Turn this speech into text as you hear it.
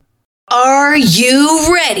Are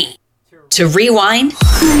you ready to rewind?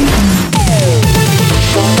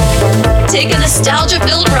 Take a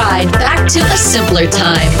nostalgia-filled ride back to a simpler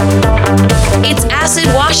time. It's Acid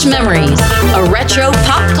Wash Memories, a retro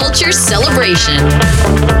pop culture celebration.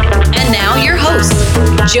 And now your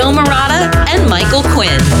hosts, Joe Murata and Michael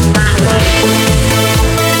Quinn.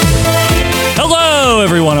 Hello,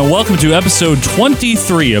 everyone, and welcome to episode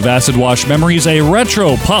 23 of Acid Wash Memories, a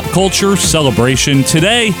retro pop culture celebration.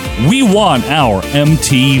 Today, we want our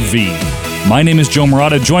MTV. My name is Joe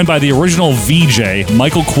Murata, joined by the original VJ,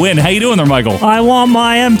 Michael Quinn. How you doing there, Michael? I want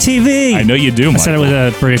my MTV. I know you do, Michael. I said it with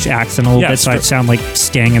a British accent a little bit, so I sound like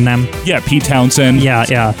Sting in them. Yeah, Pete Townsend.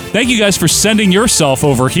 Yeah. Thank you guys for sending yourself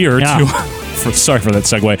over here to... Sorry for that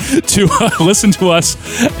segue, to listen to us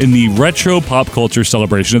in the retro pop culture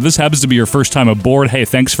celebration. If this happens to be your first time aboard, hey,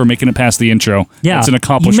 thanks for making it past the intro. Yeah. It's an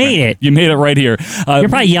accomplishment. You made it. You made it right here. You're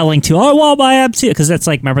probably yelling too, I want my MTV, because that's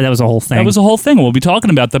like, remember, that was a whole thing. That was a whole thing. We'll be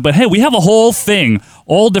talking about that. But hey, we have a whole thing,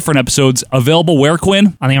 all different episodes available where,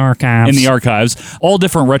 Quinn? On the archives. In the archives. All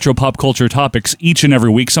different retro pop culture topics each and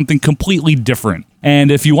every week, something completely different.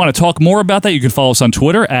 And if you want to talk more about that, you can follow us on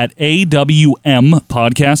Twitter at AWM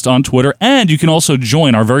Podcast on Twitter. And you can also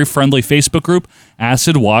join our very friendly Facebook group,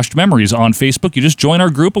 Acid Washed Memories on Facebook. You just join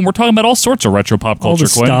our group, and we're talking about all sorts of retro pop culture,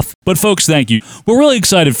 Quinn. Stuff. But folks, thank you. We're really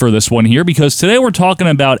excited for this one here because today we're talking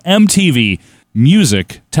about MTV,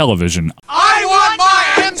 music, television. I want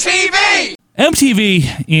my MTV!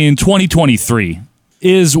 MTV in 2023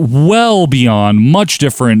 is well beyond, much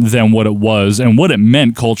different than what it was and what it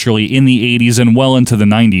meant culturally in the 80s and well into the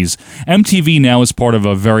 90s. MTV now is part of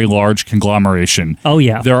a very large conglomeration. Oh,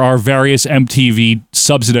 yeah. There are various MTV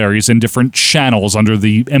subsidiaries and different channels under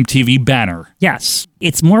the MTV banner. Yes.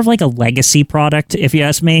 It's more of like a legacy product, if you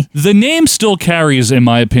ask me. The name still carries, in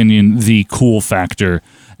my opinion, the cool factor.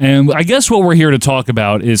 And I guess what we're here to talk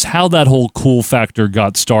about is how that whole cool factor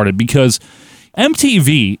got started, because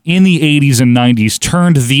MTV in the 80s and 90s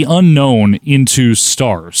turned the unknown into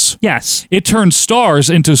stars. Yes. It turned stars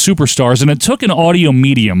into superstars, and it took an audio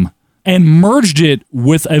medium and merged it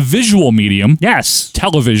with a visual medium. Yes.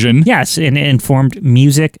 Television. Yes, and it informed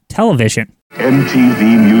music television.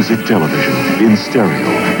 MTV Music Television in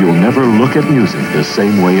stereo. You'll never look at music the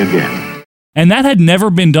same way again. And that had never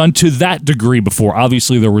been done to that degree before.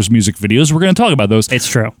 Obviously, there was music videos. We're going to talk about those. It's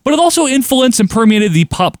true. But it also influenced and permeated the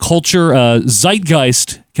pop culture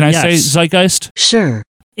zeitgeist. Can I say zeitgeist? Sure.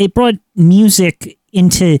 It brought music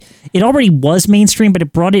into, it already was mainstream, but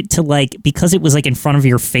it brought it to like, because it was like in front of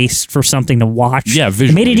your face for something to watch. Yeah, visually.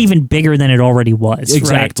 It made it even bigger than it already was.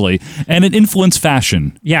 Exactly. Right? And it influenced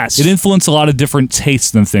fashion. Yes. It influenced a lot of different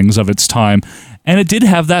tastes and things of its time. And it did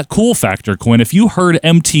have that cool factor, Quinn. If you heard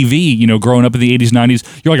MTV, growing up in the 80s,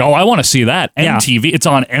 90s, you're like, oh, I want to see that. MTV. It's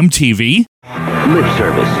on MTV. Lip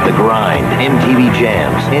Service, The Grind, MTV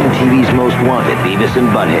Jams, MTV's Most Wanted, Beavis and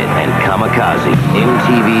Butthead, and Kamikaze.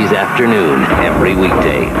 MTV's Afternoon, every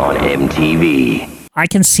weekday on MTV. I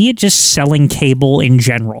can see it just selling cable in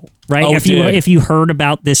general, right? Oh, if you heard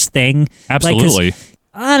about this thing. Absolutely. Like,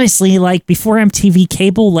 honestly, like before MTV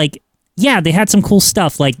cable, like, yeah, they had some cool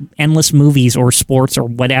stuff like endless movies or sports or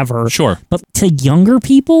whatever. Sure. But to younger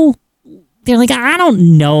people, they're like, I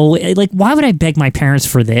don't know. Like, why would I beg my parents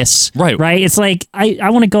for this? Right. Right? It's like, I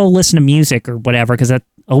want to go listen to music or whatever because that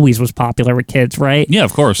always was popular with kids, right? Yeah,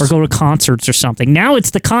 of course. Or go to concerts or something. Now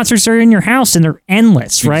it's the concerts are in your house and they're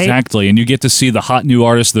endless, right? Exactly. And you get to see the hot new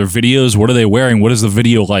artists, their videos. What are they wearing? What is the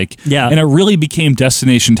video like? Yeah. And it really became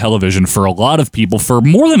destination television for a lot of people for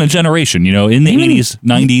more than a generation, in the 80s,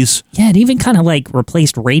 90s. Yeah, it even kind of like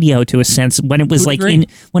replaced radio to a sense when it was like in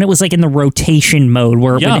the rotation mode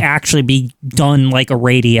where it would actually be done like a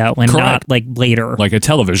radio and not like later. Like a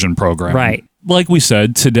television program. Right. Like we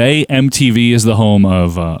said, today MTV is the home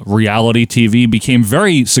of reality TV, became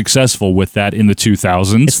very successful with that in the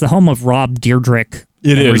 2000s. It's the home of Rob Dyrdek.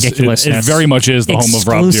 It is. It very much is the home of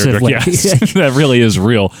Rob Dyrdek. Yes, that really is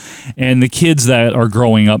real. And the kids that are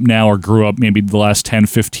growing up now or grew up maybe the last 10,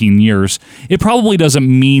 15 years, it probably doesn't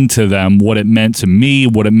mean to them what it meant to me,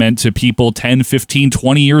 what it meant to people 10, 15,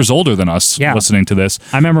 20 years older than us listening to this.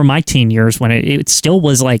 I remember my teen years when it still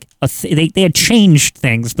was like, they had changed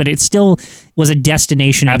things, but it still was a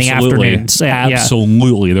destination in the afternoons.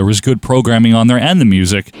 Absolutely. There was good programming on there and the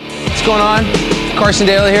music. What's going on? Carson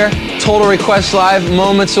Daly here. Total Request Live,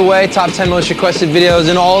 moments away. Top 10 most requested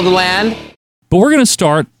videos in all of the land. But we're going to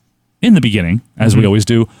start in the beginning, as we always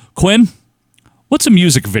do. Quinn, what's a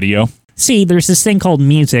music video? See, there's this thing called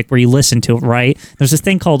music where you listen to it, right? There's this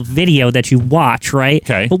thing called video that you watch, right?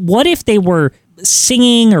 Okay. But what if they were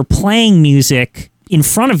singing or playing music in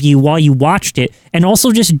front of you while you watched it and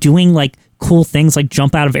also just doing like cool things like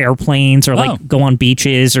jump out of airplanes or like go on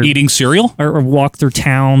beaches or eating cereal or walk through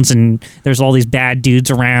towns and there's all these bad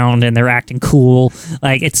dudes around and they're acting cool.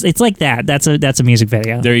 Like it's like that. That's a music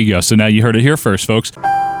video. There you go. So now you heard it here first, folks.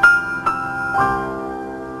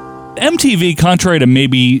 MTV, contrary to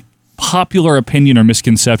maybe popular opinion or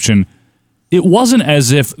misconception, it wasn't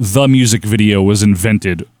as if the music video was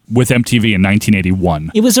invented with MTV in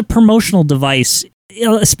 1981. It was a promotional device,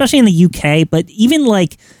 especially in the UK, but even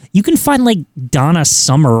like you can find like Donna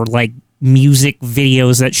Summer like music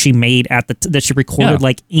videos that she made that she recorded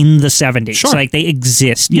like in the 70s. Sure. So, like they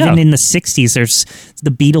exist. Even in the 60s, there's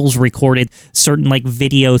the Beatles recorded certain like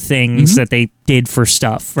video things that they did for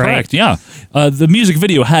stuff, right? Correct, yeah. The music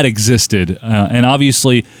video had existed, and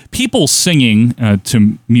obviously people singing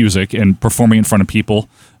to music and performing in front of people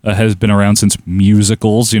has been around since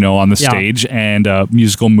musicals, on the stage, and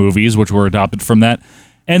musical movies, which were adopted from that.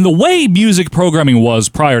 And the way music programming was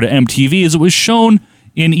prior to MTV is it was shown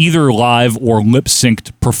in either live or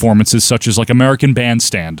lip-synced performances such as like American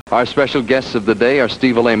Bandstand. Our special guests of the day are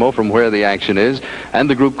Steve Alamo from Where the Action Is and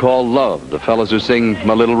the group called Love, the fellas who sing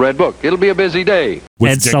My Little Red Book. It'll be a busy day.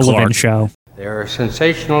 With Ed Dick Sullivan Clark. Show. They're a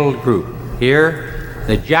sensational group. Here,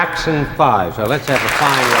 the Jackson 5. So let's have a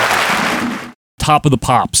fine welcome. Top of the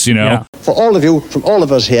Pops, Yeah. For all of you, from all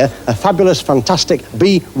of us here, a fabulous, fantastic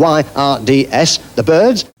BYRDS, the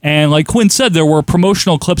Birds. And like Quinn said, there were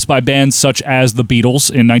promotional clips by bands such as the Beatles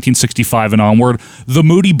in 1965 and onward. The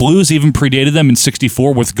Moody Blues even predated them in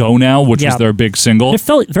 64 with Go Now, which was their big single. It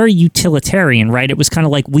felt very utilitarian, right? It was kind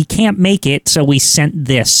of like, we can't make it, so we sent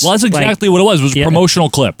this. Well, that's exactly what it was. It was a promotional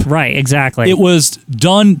clip. Right, exactly. It was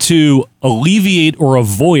done to alleviate or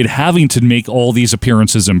avoid having to make all these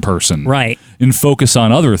appearances in person. Right. And focus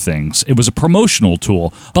on other things. It was a promotional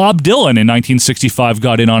tool. Bob Dylan in 1965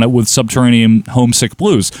 got in on it with Subterranean Homesick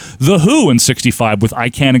Blues. The Who in 65 with I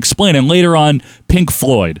Can't Explain. And later on, Pink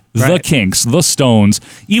Floyd, The Kinks, The Stones,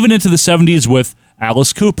 even into the 70s with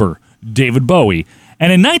Alice Cooper, David Bowie.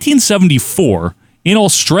 And in 1974, in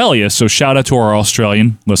Australia, so shout out to our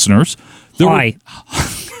Australian listeners. Hi.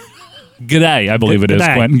 G'day, I believe it is,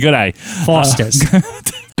 Quentin. G'day. Foster's.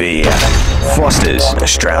 Beer. Foster's,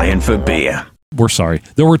 Australian for beer. We're sorry.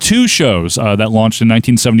 There were two shows that launched in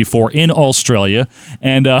 1974 in Australia,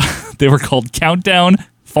 and they were called Countdown,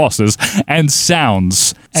 Foster's, and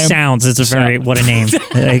Sounds. Sounds is a very, what a name.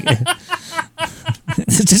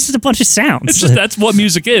 It's just a bunch of sounds. It's just, that's what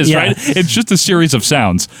music is, right? It's just a series of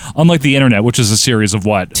sounds. Unlike the internet, which is a series of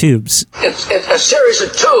what? Tubes. It's a series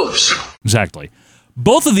of tubes. Exactly.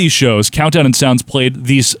 Both of these shows, Countdown and Sounds, played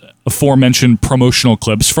these aforementioned promotional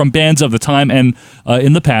clips from bands of the time and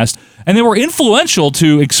in the past, and they were influential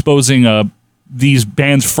to exposing these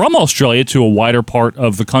bands from Australia to a wider part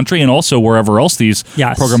of the country and also wherever else these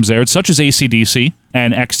programs aired, such as AC/DC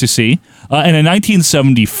and Ecstasy. And in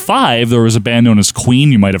 1975, there was a band known as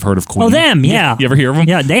Queen. You might have heard of Queen. Oh, them, yeah. You ever hear of them?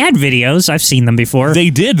 Yeah, they had videos. I've seen them before. They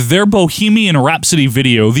did. Their Bohemian Rhapsody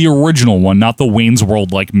video, the original one, not the Wayne's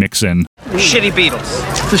World like mix-in. Shitty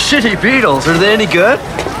Beatles. The shitty Beatles, are they any good?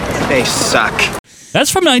 They suck. That's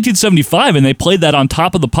from 1975, and they played that on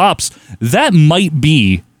Top of the Pops. That might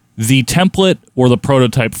be the template or the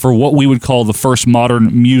prototype for what we would call the first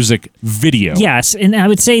modern music video. Yes, and I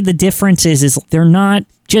would say the difference is they're not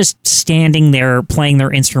just standing there playing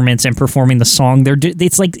their instruments and performing the song.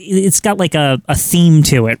 It's like it's got like a theme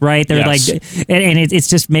to it, right? They're like, and it's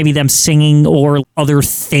just maybe them singing or other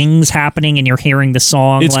things happening, and you're hearing the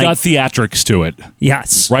song. It's got theatrics to it.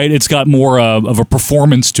 Yes, right. It's got more of a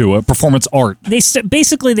performance to it, performance art. They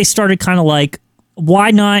started kind of like,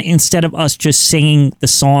 why not, instead of us just singing the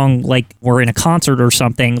song like we're in a concert or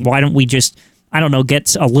something, why don't we just, I don't know,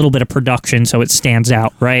 get a little bit of production so it stands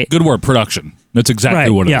out, right? Good word, production. That's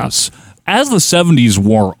exactly what it is. As the 70s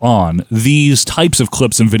wore on, these types of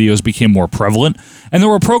clips and videos became more prevalent, and there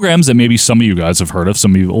were programs that maybe some of you guys have heard of,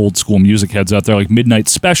 some of you old school music heads out there, like Midnight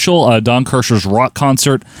Special, Don Kirshner's Rock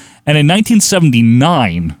Concert, and in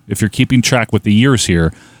 1979, if you're keeping track with the years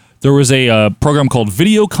here, there was a program called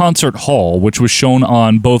Video Concert Hall, which was shown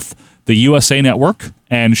on both the USA Network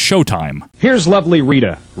and Showtime. Here's lovely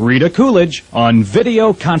Rita Coolidge, on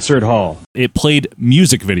Video Concert Hall. It played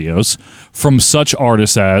music videos from such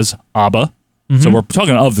artists as ABBA. So we're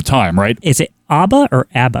talking of the time, right? Is it ABBA or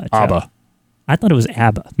ABBA? Joe? ABBA. I thought it was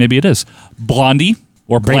ABBA. Maybe it is. Blondie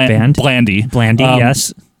or band. Blandy. Blandy,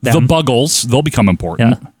 yes. The Buggles, they'll become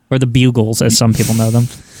important. Yeah. Or the Bugles, as some people know them.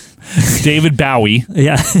 David Bowie.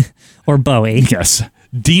 Yeah. Or Bowie. Yes.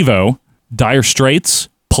 Devo, Dire Straits,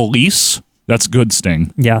 Police. That's good,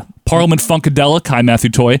 Sting. Yeah. Parliament Funkadelic, hi Matthew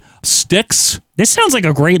Toy. Styx. This sounds like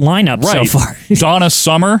a great lineup so far. Donna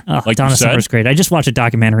Summer, like Donna you said. Summer's great. I just watched a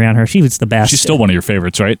documentary on her. She was the best. She's still one of your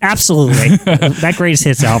favorites, right? Absolutely. That greatest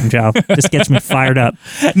hits album, Joe, just gets me fired up.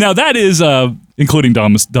 Now that is, including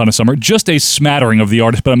Donna Summer, just a smattering of the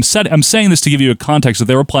artists. But I'm saying this to give you a context that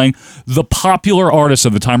they were playing the popular artists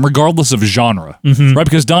of the time, regardless of genre, right?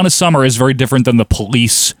 Because Donna Summer is very different than the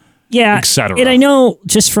Police. Yeah, etc. And I know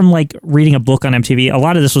just from like reading a book on MTV, a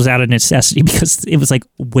lot of this was out of necessity because it was like,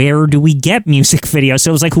 where do we get music videos?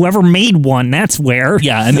 So it was like whoever made one, that's where.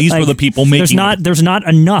 Yeah, and these were the people making. There's not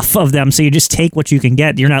enough of them, so you just take what you can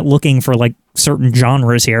get. You're not looking for like certain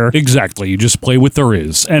genres here. Exactly, you just play what there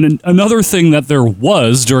is. And another thing that there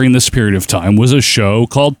was during this period of time was a show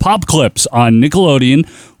called Pop Clips on Nickelodeon,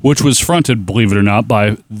 which was fronted, believe it or not,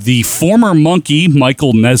 by the former Monkey,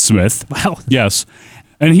 Michael Nesmith. Wow. Yes.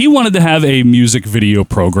 And he wanted to have a music video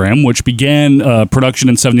program, which began production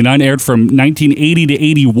in 79, aired from 1980 to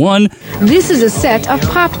 81. This is a set of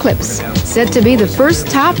pop clips, said to be the first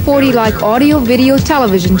top 40-like audio-video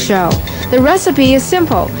television show. The recipe is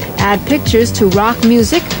simple. Add pictures to rock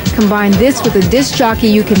music, combine this with a disc jockey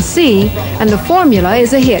you can see, and the formula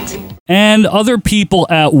is a hit. And other people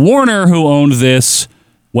at Warner who owned this,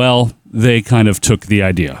 well, they kind of took the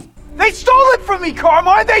idea. They stole it from me,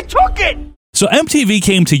 Carmine! They took it! So MTV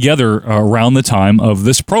came together around the time of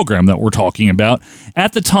this program that we're talking about.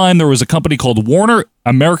 At the time, there was a company called Warner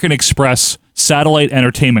American Express Satellite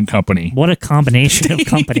Entertainment Company. What a combination of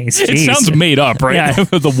companies. It sounds made up, right? Yeah.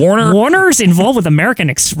 The Warner's involved with American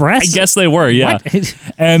Express? I guess they were, yeah. What?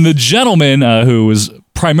 And the gentleman who was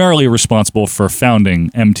primarily responsible for founding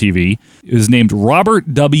MTV is named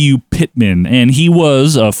Robert W. Pittman, and he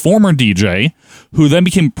was a former DJ who then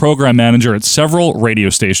became program manager at several radio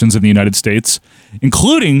stations in the United States,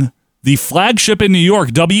 including the flagship in New York,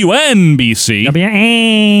 WNBC.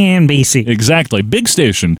 WNBC. Exactly. Big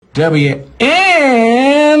station. WNBC.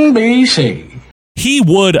 He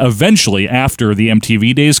would eventually, after the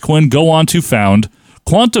MTV days, Quinn, go on to found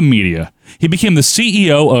Quantum Media. He became the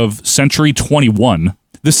CEO of Century 21.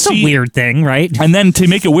 It's a weird thing, right? And then to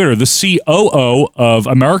make it weirder, the COO of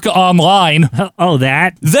America Online. Oh,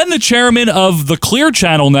 that? Then the chairman of the Clear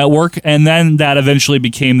Channel Network, and then that eventually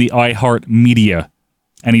became the iHeart Media.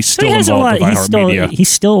 And he's still involved with iHeart Media. He's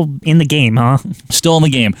still in the game, huh? Still in the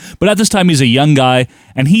game. But at this time, he's a young guy,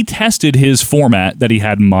 and he tested his format that he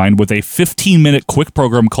had in mind with a 15-minute quick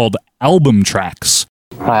program called Album Tracks.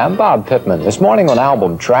 Hi, I'm Bob Pittman. This morning on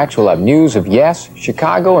Album Tracks, we'll have news of Yes,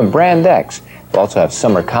 Chicago, and Brand X. We'll also have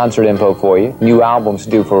summer concert info for you, new albums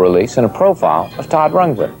due for release, and a profile of Todd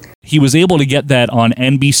Rundgren. He was able to get that on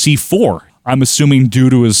NBC4. I'm assuming due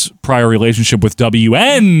to his prior relationship with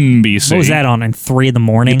WNBC. What was that on 3 in the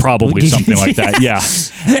morning? Probably something like that, yeah.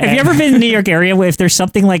 Have you ever been in the New York area where if there's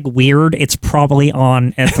something like weird, it's probably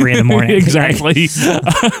on at 3 in the morning? Exactly.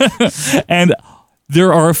 And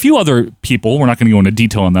there are a few other people, we're not going to go into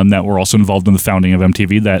detail on them, that were also involved in the founding of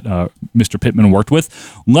MTV that Mr. Pittman worked with.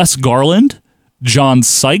 Les Garland, John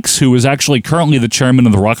Sykes, who is actually currently the chairman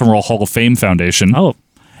of the Rock and Roll Hall of Fame Foundation. Oh.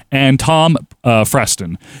 And Tom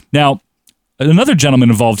Freston. Now, another gentleman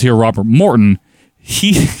involved here, Robert Morton,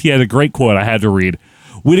 he had a great quote I had to read.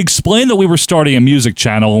 We'd explained that we were starting a music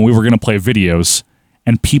channel and we were going to play videos,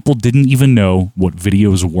 and people didn't even know what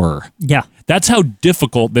videos were. Yeah. That's how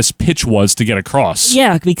difficult this pitch was to get across.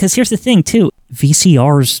 Yeah, because here's the thing, too.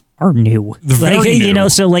 VCRs are new. Very new. You know,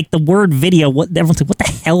 so like the word video, everyone's like, what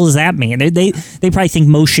the hell does that mean? They probably think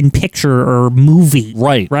motion picture or movie.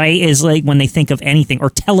 Right. Right? Is like when they think of anything. Or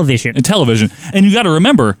television. And television. And you got to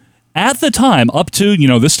remember, at the time, up to,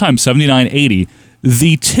 this time, 79, 80,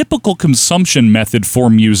 the typical consumption method for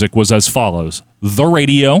music was as follows. The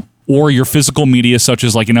radio, or your physical media such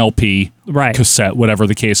as like an LP, right, cassette, whatever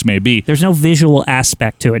the case may be. There's no visual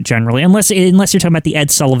aspect to it generally, unless you're talking about the Ed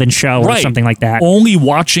Sullivan Show or something like that. Only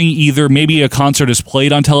watching either maybe a concert is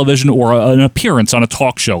played on television or an appearance on a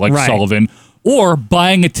talk show like Sullivan, or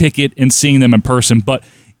buying a ticket and seeing them in person. But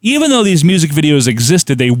even though these music videos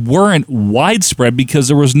existed, they weren't widespread because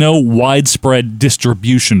there was no widespread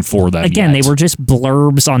distribution for them. Again, yet. They were just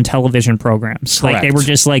blurbs on television programs. Correct. Like they were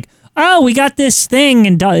just like, oh, we got this thing,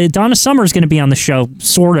 and Donna Summer's going to be on the show,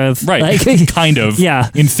 sort of. Right, like, kind of, yeah.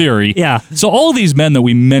 In theory. Yeah. So all of these men that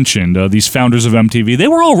we mentioned, these founders of MTV, they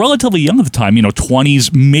were all relatively young at the time,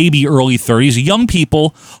 20s, maybe early 30s, young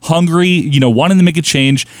people, hungry, wanting to make a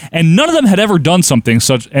change, and none of them had ever done something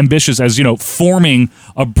such ambitious as, forming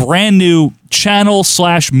a brand new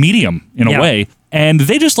channel/medium in a way. And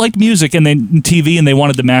they just liked music and then TV, and they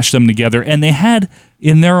wanted to mash them together. And they had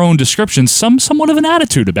in their own description, somewhat of an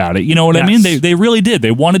attitude about it. You know what I mean? They really did.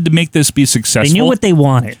 They wanted to make this be successful. They knew what they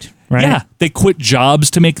wanted. Right? Yeah, they quit jobs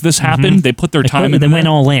to make this happen. They put their time in. They went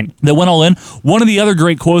all in. They went all in. One of the other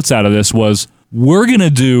great quotes out of this was, "We're going to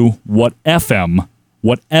do what FM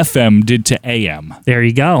did to AM." There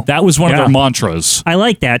you go. That was one of their mantras. I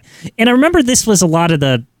like that. And I remember this was a lot of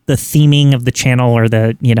the theming of the channel, or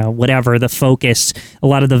the, whatever, the focus. A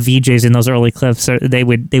lot of the VJs in those early clips, they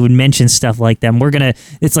would mention stuff like them.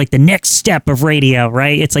 It's like the next step of radio,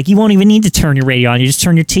 right? It's like you won't even need to turn your radio on. You just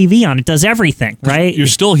turn your TV on. It does everything, right? You're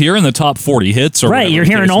still hearing the top 40 hits, or right. You're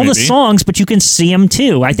hearing all the songs, but you can see them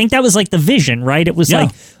too. I think that was like the vision, right? It was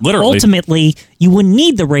literally. Ultimately you wouldn't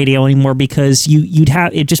need the radio anymore because you'd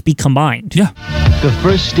have it just be combined. Yeah. The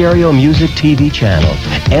first stereo music TV channel,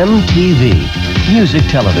 MTV, music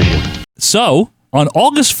television. So, on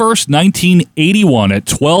August 1st, 1981 at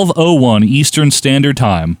 12:01 Eastern Standard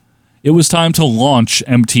Time, it was time to launch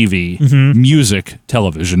MTV music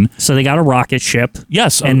television. So they got a rocket ship.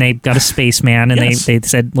 Yes. And they got a spaceman, and they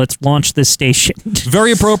said, let's launch this station.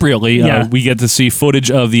 Very appropriately, we get to see footage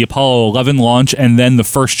of the Apollo 11 launch and then the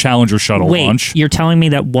first Challenger shuttle launch. You're telling me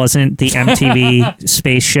that wasn't the MTV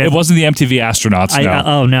spaceship? It wasn't the MTV astronauts, no.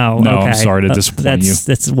 Oh, no. No, okay. I'm sorry to disappoint you.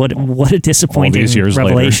 That's what a disappointing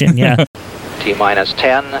revelation. Later. Yeah. T-minus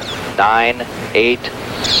 10, 9, 8,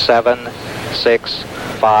 7, 6,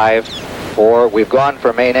 5, 4. We've gone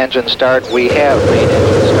for main engine start. We have main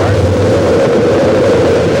engine start.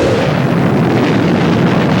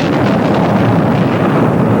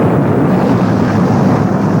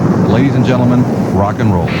 Ladies and gentlemen, rock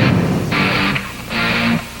and roll.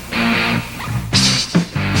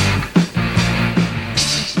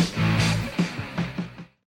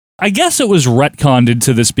 I guess it was retconned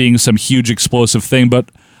into this being some huge explosive thing,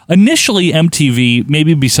 but initially MTV,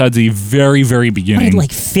 maybe besides the very, very beginning, had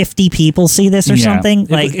like 50 people see this or something.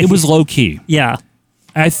 It was low key. Yeah,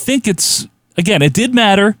 I think it did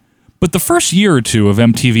matter, but the first year or two of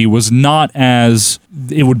MTV was not as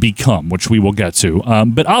it would become, which we will get to.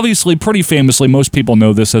 But obviously, pretty famously, most people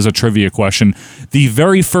know this as a trivia question. The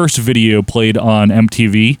very first video played on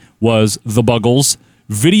MTV was The Buggles.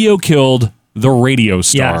 Video killed the radio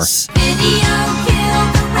star. Yes.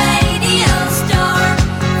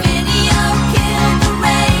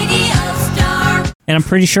 And I'm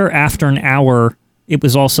pretty sure after an hour, it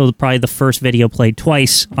was also probably the first video played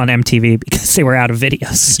twice on MTV because they were out of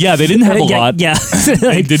videos. Yeah, they didn't have a lot. Yeah.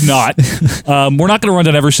 They did not. We're not going to run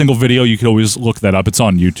down every single video. You can always look that up. It's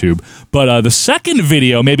on YouTube. But the second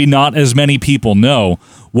video, maybe not as many people know,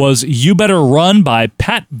 was You Better Run by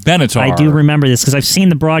Pat Benatar. I do remember this because I've seen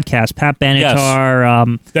the broadcast. Pat Benatar.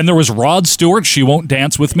 Yes. Then there was Rod Stewart, She Won't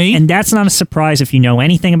Dance With Me. And that's not a surprise if you know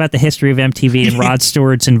anything about the history of MTV and Rod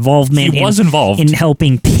Stewart's involvement. He was involved in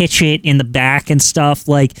helping pitch it in the back and stuff.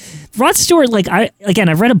 Like, Rod Stewart, I've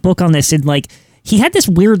read a book on this, and he had this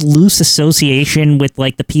weird loose association with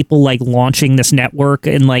the people launching this network,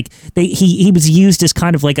 and he was used as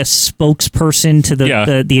kind of like a spokesperson to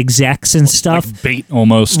the execs and stuff. Like bait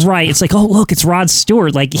almost. Right. It's like, oh look, it's Rod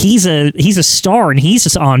Stewart. He's a star and he's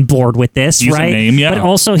just on board with this, he's right? A name, yeah. But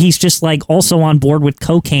also he's just also on board with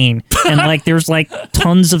cocaine. And there's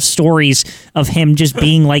tons of stories of him just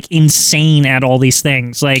being insane at all these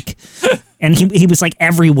things. And he was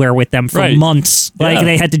everywhere with them for months.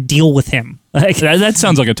 They had to deal with him. That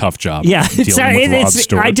sounds like a tough job. Yeah, dealing with Rod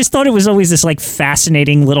Stewart. I just thought it was always this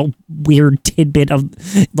fascinating little weird tidbit of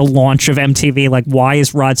the launch of MTV. Why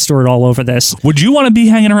is Rod Stewart all over this? Would you want to be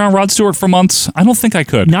hanging around Rod Stewart for months? I don't think I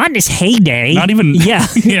could. Not in his heyday. Not even. Yeah,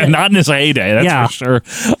 not in his heyday. That's for sure.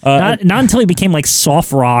 Not until he became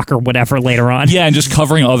soft rock or whatever later on. Yeah, and just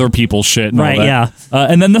covering other people's shit. And right. All that. Yeah.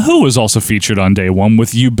 And then The Who was also featured on day one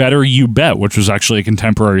with You Better You Bet, which was actually a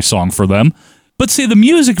contemporary song for them. But see, the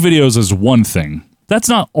music videos is one thing. That's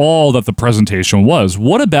not all that the presentation was.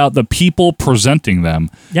 What about the people presenting them?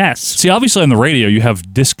 Yes. See, obviously on the radio you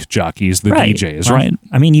have disc jockeys, the DJs, right?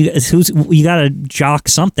 I mean, you got to jock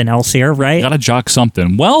something else here, right? You got to jock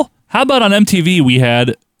something. Well, how about on MTV we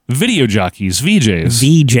had video jockeys, VJs.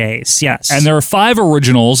 VJs, yes. And there are 5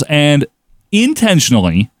 originals, and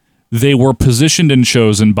intentionally they were positioned and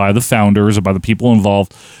chosen by the founders or by the people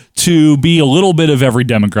involved to be a little bit of every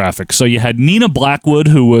demographic. So you had Nina Blackwood,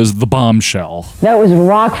 who was the bombshell. That was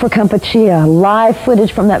Rock for Kampuchea, live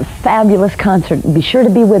footage from that fabulous concert. Be sure to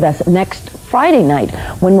be with us next Friday night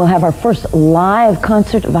when we'll have our first live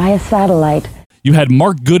concert via satellite. You had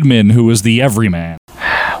Mark Goodman, who was the everyman.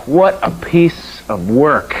 What a piece of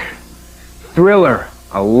work. Thriller,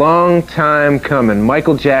 a long time coming.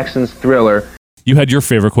 Michael Jackson's Thriller. You had your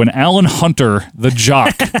favorite one, Alan Hunter, the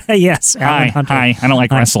jock. Yes, Alan Hunter. Hi, I don't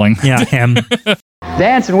like wrestling. Yeah, him.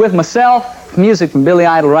 Dancing with Myself, music from Billy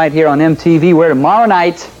Idol right here on MTV, where tomorrow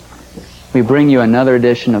night we bring you another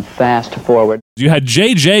edition of Fast Forward. You had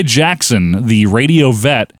J.J. Jackson, the radio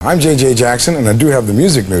vet. I'm J.J. Jackson, and I do have the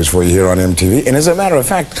music news for you here on MTV. And as a matter of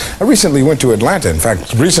fact, I recently went to Atlanta. In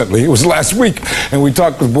fact, recently, it was last week, and we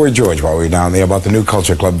talked with Boy George while we were down there about the new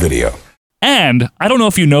Culture Club video. And I don't know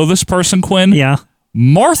if you know this person, Quinn. Yeah.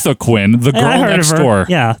 Martha Quinn, the girl next door.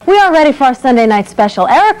 Yeah. We are ready for our Sunday night special.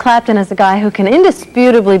 Eric Clapton is a guy who can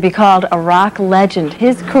indisputably be called a rock legend.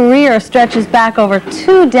 His career stretches back over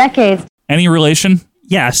 2 decades. Any relation?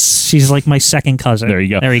 Yes, she's like my second cousin. There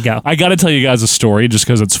you go. There you go. I got to tell you guys a story just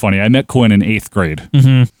because it's funny. I met Quinn in 8th grade.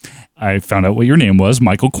 Mm-hmm. I found out what your name was,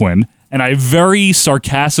 Michael Quinn. And I very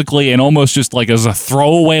sarcastically and almost just like as a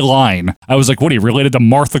throwaway line, I was like, what, are you related to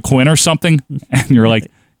Martha Quinn or something? And you're like,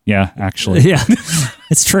 yeah, actually. Yeah,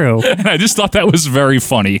 it's true. And I just thought that was very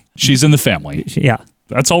funny. She's in the family. Yeah.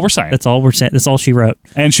 That's all we're saying. That's all we're saying. That's all she wrote.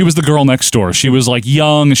 And she was the girl next door. She was like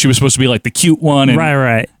young. She was supposed to be like the cute one. And,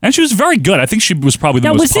 right. And she was very good. I think she was probably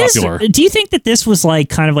the most popular. Do you think that this was like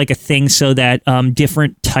kind of like a thing so that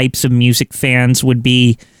different types of music fans would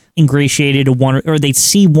be ingratiated to one, or they'd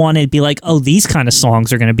see one and be like, oh, these kind of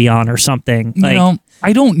songs are going to be on or something? Like, you know,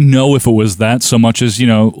 I don't know if it was that so much as, you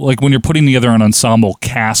know, like when you're putting together an ensemble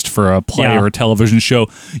cast for a play or a television show,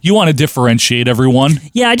 you want to differentiate everyone.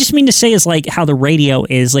 Yeah, I just mean to say is like how the radio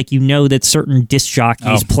is, like, you know that certain disc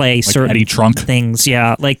jockeys play like certain Eddie Trunk things.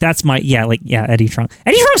 Yeah, like that's my, Eddie Trunk.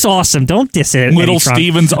 Eddie Trunk's awesome. Don't diss it. Little Eddie Trunk.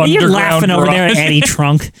 Steven's You're Underground laughing over there at Garage. Eddie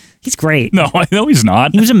Trunk. He's great. No, I know he's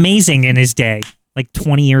not. He was amazing in his day. Like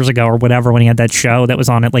 20 years ago or whatever, when he had that show that was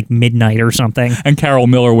on at like midnight or something. And Carol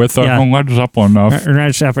Miller with Led Zeppelin.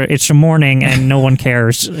 Led Zeppelin. It's the morning and no one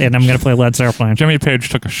cares, and I'm going to play Led Zeppelin. Jimmy Page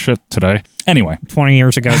took a shit today. Anyway. 20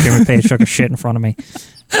 years ago, Jimmy Page took a shit in front of me.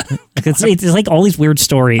 It's like all these weird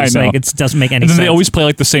stories. I know. Like, it doesn't make any and then sense. They always play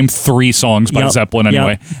like the same 3 songs by Zeppelin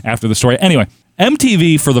anyway after the story. Anyway,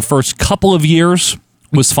 MTV for the first couple of years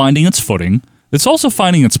was finding its footing. It's also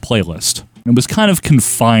finding its playlist. It was kind of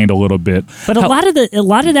confined a little bit. But a lot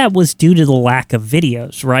of that was due to the lack of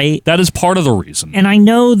videos, right? That is part of the reason. And I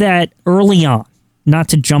know that early on, not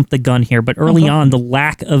to jump the gun here, but early on, the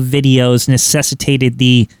lack of videos necessitated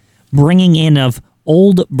the bringing in of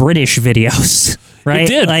old British videos, right? It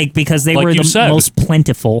did. Like, because they Like were you the said, most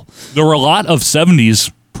plentiful. There were a lot of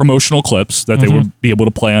 70s promotional clips that they would be able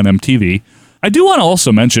to play on MTV. I do want to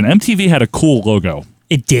also mention MTV had a cool logo.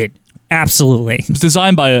 It did. Absolutely. It was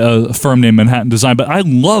designed by a firm named Manhattan Design, but I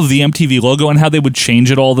love the MTV logo and how they would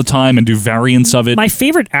change it all the time and do variants of it. My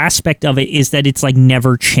favorite aspect of it is that it's like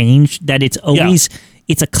never changed, that it's always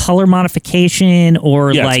it's a color modification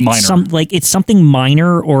or like it's something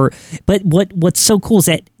minor, or but what's so cool is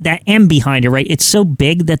that M behind it, right? It's so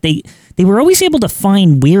big that they were always able to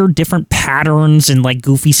find weird different patterns and like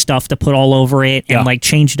goofy stuff to put all over it and like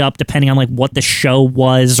change it up depending on like what the show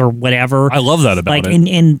was or whatever. I love that about it.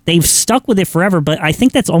 And they've stuck with it forever, but I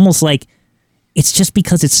think that's almost like it's just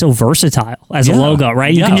because it's so versatile as a logo,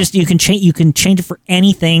 right? You can change it for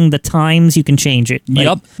anything, the times you can change it.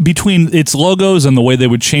 Yep. Between its logos and the way they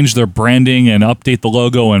would change their branding and update the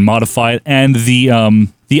logo and modify it, and the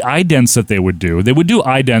idents that they would do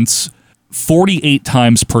idents 48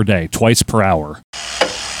 times per day, twice per hour.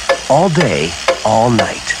 All day, all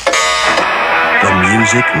night. The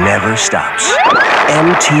music never stops.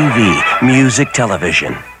 MTV Music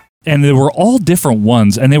Television. And they were all different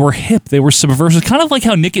ones, and they were hip. They were subversive, kind of like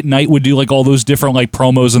how Nick at Night would do like all those different like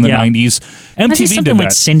promos in the 90s. MTV something did like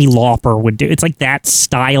that. Cyndi Lauper would do. It's like that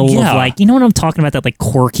style of like, you know what I'm talking about? That like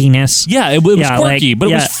quirkiness. Yeah, it was quirky,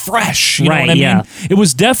 but it was fresh. You know what I mean? Yeah. It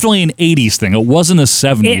was definitely an 80s thing. It wasn't a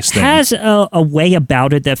 70s thing. It has a way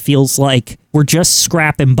about it that feels like we're just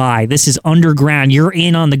scrapping by. This is underground. You're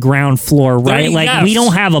in on the ground floor, right? Like, we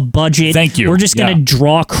don't have a budget. Thank you. We're just going to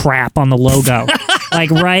draw crap on the logo.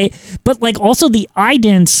 Like, right? But, like, also the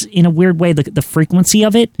idents, in a weird way, the frequency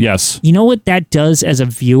of it. Yes. You know what that does as a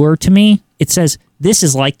viewer to me? It says, this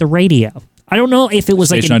is like the radio. I don't know if it was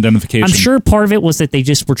Station identification. I'm sure part of it was that they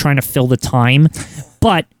just were trying to fill the time.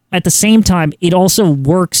 But at the same time, it also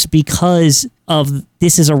works because of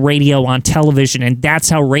this is a radio on television, and that's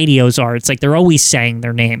how radios are. It's like they're always saying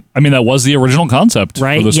their name. I mean, that was the original concept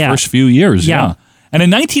for those first few years. Yeah. And in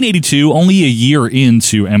 1982, only a year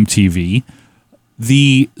into MTV,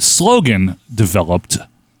 the slogan developed,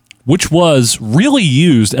 which was really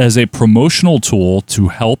used as a promotional tool to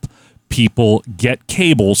help people get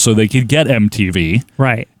cable so they could get MTV.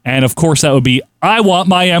 Right. And of course, that would be, I want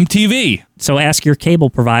my MTV. So ask your cable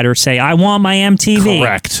provider, say, I want my MTV.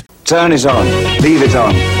 Correct. Turn it on. Leave it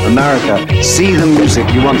on. America, see the music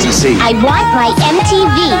you want to see. I want my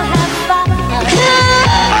MTV.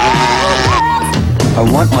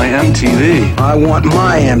 I want my MTV. I want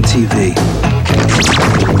my MTV.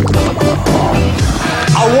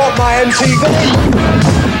 I want my MTV.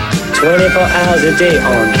 24 hours a day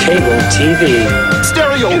on cable TV.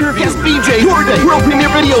 Stereo, interviews, BJ, tour day, world premiere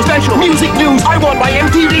video special, music news. I want my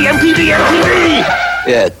MTV, MTV, MTV.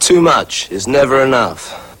 Yeah, too much is never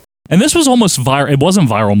enough. And this was almost viral. It wasn't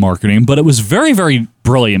viral marketing, but it was very, very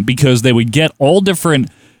brilliant because they would get all different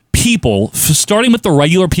people, starting with the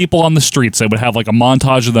regular people on the streets. They would have like a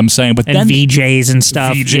montage of them saying, but and then VJs and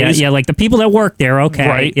stuff. VJs. Yeah, like the people that work there. Okay,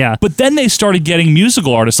 right. Yeah, but then they started getting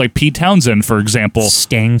musical artists like Pete Townsend, for example,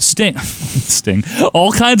 Sting,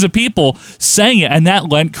 all kinds of people sang it, and that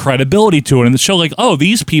lent credibility to it. And the show, like, oh,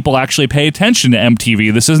 these people actually pay attention to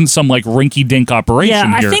MTV. This isn't some like rinky-dink operation.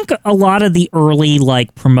 Yeah, here. I think a lot of the early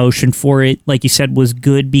like promotion for it, like you said, was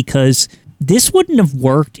good because this wouldn't have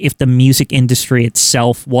worked if the music industry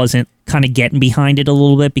itself wasn't kind of getting behind it a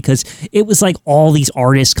little bit, because it was like all these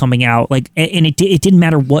artists coming out, like, and it didn't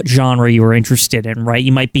matter what genre you were interested in, right?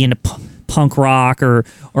 You might be into punk rock or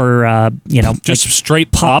you know, just like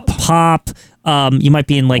straight pop. You might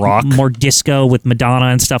be in like rock, more disco with Madonna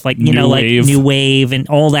and stuff, like, you know, like new wave and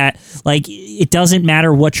all that. Like, it doesn't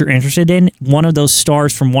matter what you're interested in. One of those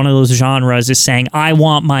stars from one of those genres is saying, "I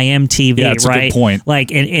want my MTV." Yeah, that's right? a good point.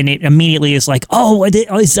 Like, and it immediately is like, "Oh, are they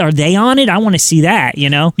on it? I want to see that."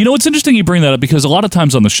 You know. You know, it's interesting you bring that up because a lot of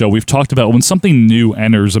times on the show we've talked about when something new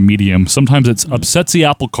enters a medium, sometimes it upsets the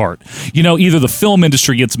apple cart. You know, either the film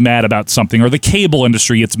industry gets mad about something or the cable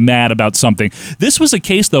industry gets mad about something. This was a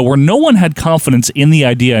case though where no one had confidence in the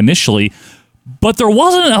idea initially, but there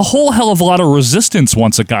wasn't a whole hell of a lot of resistance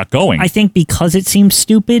once it got going. I think because it seemed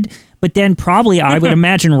stupid, but then probably I would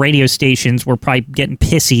imagine radio stations were probably getting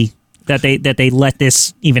pissy that they let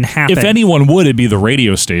this even happen. If anyone would, it'd be the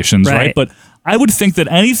radio stations, right? But I would think that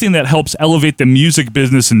anything that helps elevate the music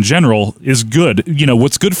business in general is good. You know,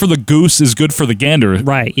 what's good for the goose is good for the gander.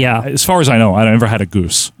 Right, yeah. As far as I know, I never had a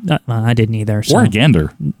goose. I didn't either. So. Or a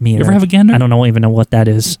gander. Me either. You ever have a gander? I don't even know what that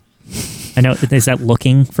is. I know, is that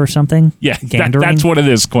looking for something? Yeah, Gandering? that's what it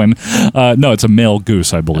is, Quinn. No, it's a male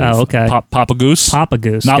goose, I believe. Oh, okay. Papa Goose? Papa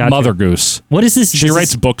Goose. Not Gotcha. Mother Goose. What is this? She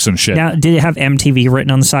writes books and shit. Now, did it have MTV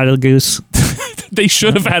written on the side of the goose? They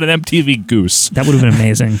should have had an MTV goose. That would have been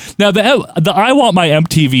amazing. Now, the I Want My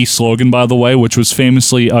MTV slogan, by the way, which was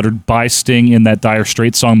famously uttered by Sting in that Dire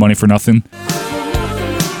Straits song, Money for Nothing.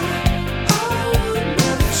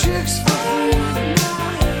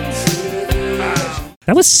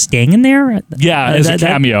 That was Sting in there? Yeah, as a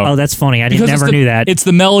cameo. Oh, that's funny. I never knew that. It's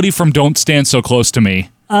the melody from Don't Stand So Close to Me.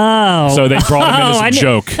 Oh. So they brought him in as a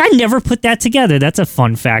joke. I never put that together. That's a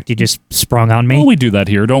fun fact you just sprung on me. Well, we do that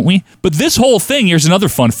here, don't we? But this whole thing, here's another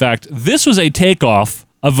fun fact. This was a takeoff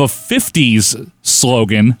of a 50s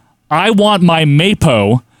slogan, I want my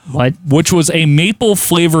Mapo. What? Which was a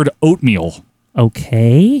maple-flavored oatmeal.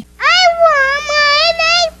 Okay.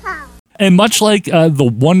 And much like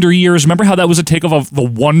the Wonder Years, remember how that was a takeoff of the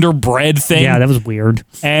Wonder Bread thing? Yeah, that was weird.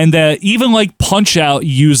 And even like Punch-Out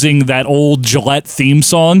using that old Gillette theme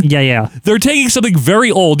song. Yeah. They're taking something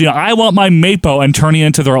very old, you know, I want my Mapo, and turning it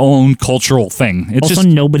into their own cultural thing. It's also,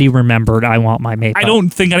 nobody remembered I want my Mapo. I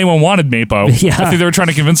don't think anyone wanted Mapo. Yeah. I think they were trying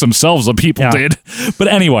to convince themselves that people did. But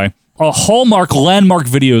anyway, Hallmark landmark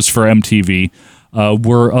videos for MTV.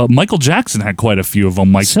 Where Michael Jackson had quite a few of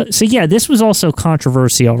them. Like, so yeah, this was also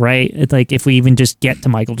controversial, right? It's like, if we even just get to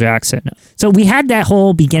Michael Jackson. So we had that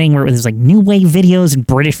whole beginning where it was like new wave videos and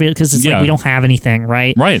British videos, because it's like we don't have anything,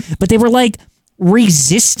 right? Right. But they were like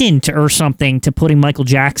resistant or something to putting Michael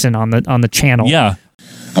Jackson on the channel. Yeah.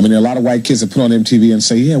 I mean, there are a lot of white kids that put on MTV and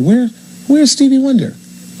say, yeah, where's Stevie Wonder?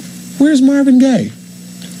 Where's Marvin Gaye?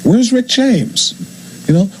 Where's Rick James?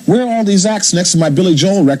 You know, where are all these acts? Next to my Billy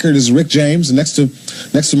Joel record is Rick James, and next to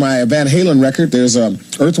my Van Halen record, there's Earth,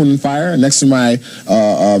 Wind, and Fire. And next to my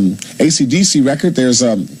AC/DC record, there's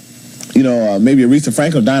maybe Aretha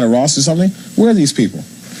Franklin, Diana Ross, or something. Where are these people?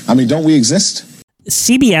 I mean, don't we exist?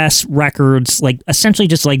 CBS Records like essentially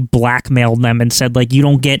just like blackmailed them and said, like, you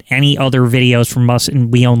don't get any other videos from us,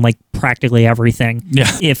 and we own like practically everything.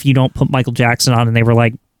 Yeah. If you don't put Michael Jackson on. And they were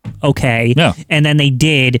like, okay. Yeah. And then they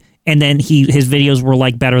did. And then his videos were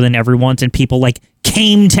like better than everyone's, and people like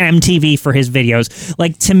came to MTV for his videos.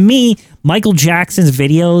 Like, to me, Michael Jackson's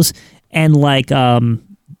videos and like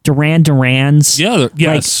Duran Duran's,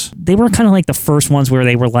 yes, like, they were kind of like the first ones where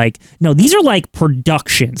they were like, no, these are like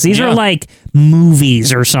productions. These are like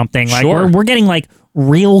movies or something. Like, we're getting like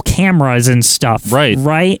real cameras and stuff.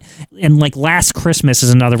 Right? And like Last Christmas is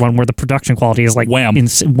another one where the production quality is like Wham.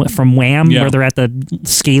 From Wham, Yeah. where they're at the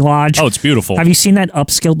ski lodge. Oh, it's beautiful. Have you seen that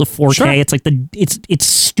upscaled to 4K? Sure. It's like it's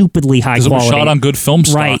stupidly high Because quality. it was shot on good film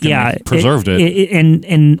stock. Right, and yeah. they preserved it.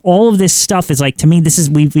 And all of this stuff is like, to me, this is,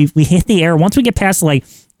 we hit the era. Once we get past like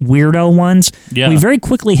weirdo ones, we very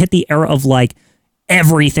quickly hit the era of like,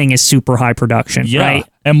 everything is super high production, right?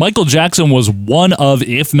 And Michael Jackson was one of,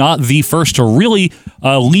 if not the first, to really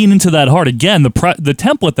lean into that hard. Again, the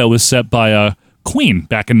template that was set by Queen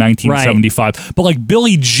back in 1975. But like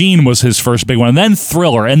Billie Jean was his first big one, and then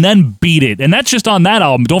Thriller, and then Beat It. And that's just on that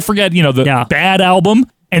album. Don't forget, the Bad album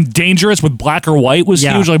and Dangerous with Black or White was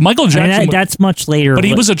huge. Like Michael Jackson. That's much later. But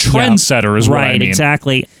he was a trendsetter is what I mean. Right,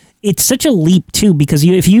 exactly. It's such a leap, too, because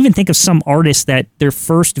if you even think of some artists that their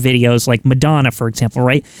first videos, like Madonna, for example,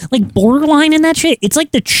 right? Like Borderline and that shit, it's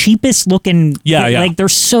like the cheapest looking. Yeah. Like they're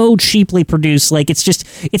so cheaply produced. Like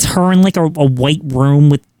it's her in like a white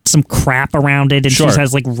room with some crap around it, and she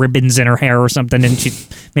has like ribbons in her hair or something, and she's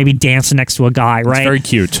maybe dancing next to a guy, right? It's very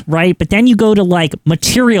cute. Right? But then you go to like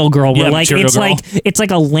Material Girl, where like Material Girl. it's like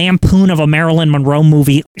a lampoon of a Marilyn Monroe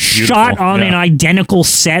movie shot on an identical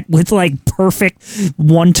set with like perfect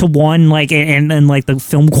 1-to-1, like and like the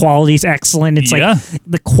film quality is excellent. It's like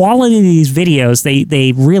the quality of these videos,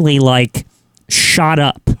 they really like shot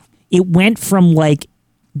up. It went from like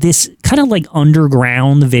this kind of like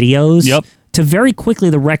underground videos to very quickly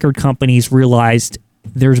the record companies realized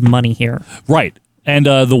there's money here. Right. And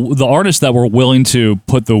the artists that were willing to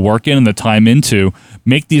put the work in and the time in to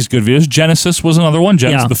make these good videos. Genesis was another one.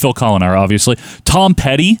 Genesis, the Phil Collins era, obviously. Tom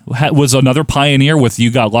Petty was another pioneer with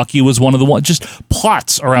You Got Lucky was one of the ones. Just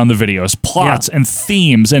plots around the videos. Plots and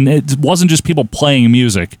themes. And it wasn't just people playing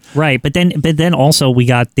music. Right. But then also we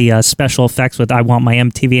got the special effects with I Want My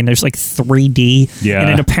MTV, and there's like 3D. Yeah.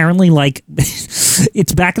 And it apparently like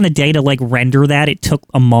it's back in the day to like render that. It took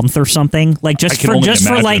a month or something. Like just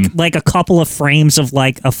for like a couple of frames of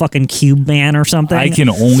like a fucking Cube Man or something. I can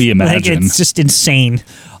only imagine. Like, it's just insane.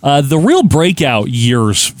 The real breakout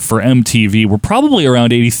years for MTV were probably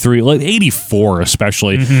around 83, like 84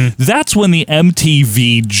 especially. Mm-hmm. That's when the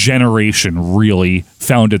MTV generation really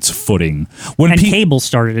found its footing. When cable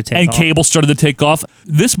started to take off. Cable started to take off.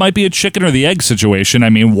 This might be a chicken or the egg situation. I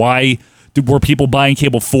mean, why were people buying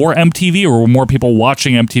cable for MTV, or were more people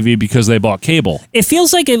watching MTV because they bought cable? It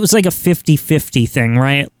feels like it was like a 50-50 thing,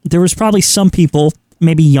 right? There was probably some people,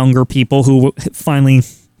 maybe younger people, who finally,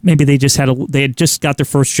 maybe they had just got their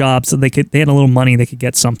first job, so they had a little money, they could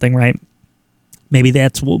get something, right? Maybe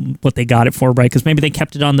that's what they got it for, right? Because maybe they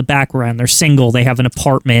kept it on the background. They're single, they have an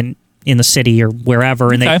apartment in the city or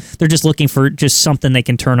wherever, and they're just looking for just something they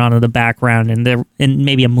can turn on in the background, and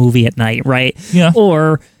maybe a movie at night, right? Yeah.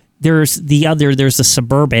 Or there's the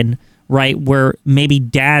Suburban, right, where maybe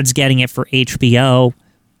dad's getting it for HBO,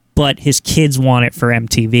 but his kids want it for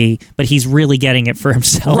MTV, but he's really getting it for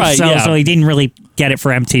himself. Right, so he didn't really get it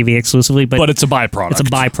for MTV exclusively, but it's a byproduct. It's a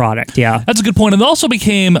byproduct, yeah. That's a good point. And it also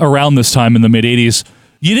became, around this time in the mid-'80s,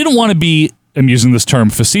 you didn't want to be, I'm using this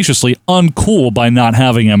term facetiously, uncool by not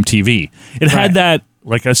having MTV. It had that,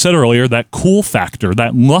 like I said earlier, that cool factor,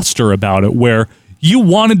 that luster about it, where you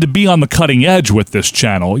wanted to be on the cutting edge with this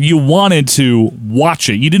channel. You wanted to watch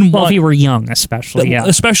it. You didn't want... Well, if you were young, especially, yeah.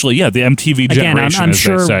 Especially, yeah, the MTV generation, I'm as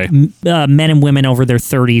sure they say. Men and women over their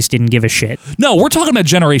 30s didn't give a shit. No, we're talking about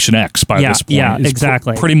Generation X by this point. Yeah, It's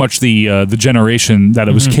exactly. pretty much the generation that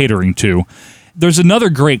it was catering to. There's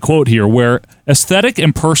another great quote here where aesthetic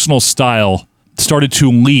and personal style started to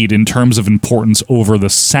lead in terms of importance over the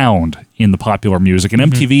sound in the popular music. And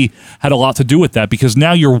MTV had a lot to do with that, because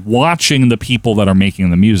now you're watching the people that are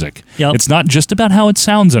making the music. Yep. It's not just about how it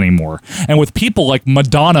sounds anymore. And with people like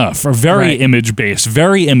Madonna, for very image-based,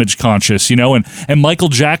 very image-conscious, and Michael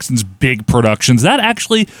Jackson's big productions, that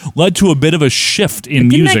actually led to a bit of a shift in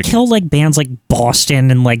Didn't music. that kill like bands like Boston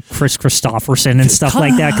and like Chris Christopherson and stuff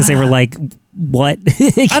like that, because they were like, what?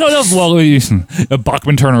 I don't know. Well,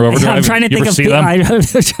 Bachman Turner Overdrive. I'm trying to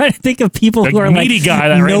think of people who are like meaty guy,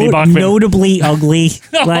 that Randy Bachman. notably ugly,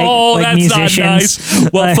 like that's musicians. Not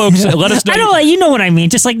nice. Well, folks, let us know. I don't know. You know what I mean?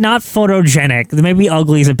 Just like not photogenic. Maybe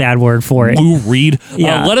ugly is a bad word for it. Lou Reed.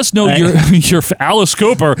 Yeah. Let us know your Alice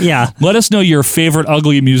Cooper. Yeah. Let us know your favorite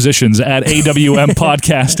ugly musicians at AWM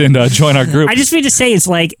Podcast and join our group. I just need to say, it's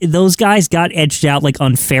like those guys got edged out like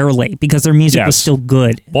unfairly because their music was still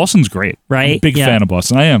good. Boston's great. Right? I'm a big fan of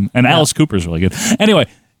Boston. I am. And Alice Cooper's really good. Anyway,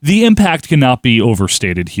 the impact cannot be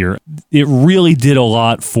overstated here. It really did a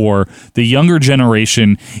lot for the younger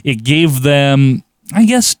generation. It gave them, I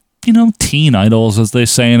guess, teen idols, as they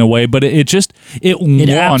say in a way, but it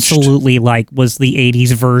launched. Absolutely was the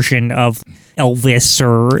 80s version of Elvis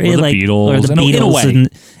or the Beatles. In a way. And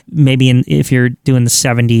maybe if you're doing the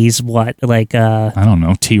 70s, I don't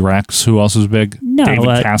know, T-Rex. Who else was big? No,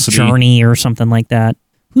 David Cassidy. Journey or something like that.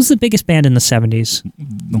 Who's the biggest band in the 70s?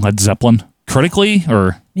 Led Zeppelin. Critically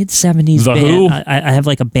or mid-70s The band. Who? I have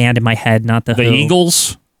a band in my head, not the Who. The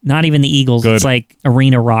Eagles? Not even the Eagles. Good. It's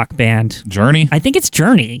arena rock band. Journey? I think it's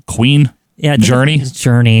Journey. Queen? Yeah, Journey? It's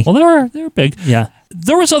Journey. Well, they were big. Yeah.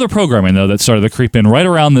 There was other programming, though, that started to creep in right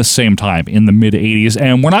around this same time in the mid-'80s,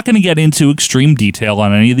 and we're not going to get into extreme detail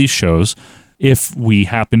on any of these shows. If we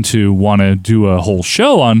happen to want to do a whole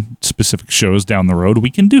show on specific shows down the road,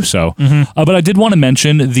 we can do so. But I did want to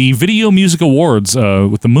mention the Video Music Awards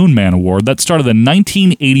with the Moon Man Award. That started in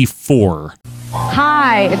 1984.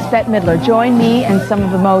 Hi, it's Bette Midler. Join me and some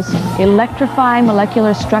of the most electrifying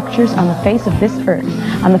molecular structures on the face of this earth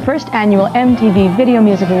on the first annual MTV Video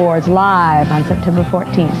Music Awards live on September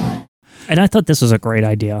 14th. And I thought this was a great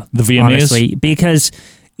idea. The VMAs? Honestly, because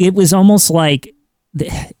it was almost like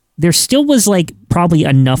there still was probably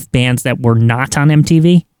enough bands that were not on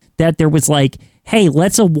MTV that there was hey,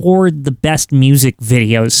 let's award the best music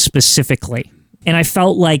videos specifically. And I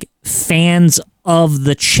felt like fans of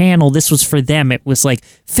the channel, this was for them. It was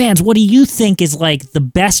fans, what do you think is the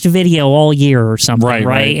best video all year or something,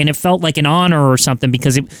 right? And it felt like an honor or something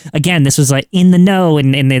because, this was in the know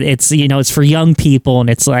and it's, it's for young people and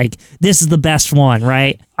it's this is the best one,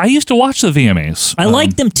 right? I used to watch the VMAs. I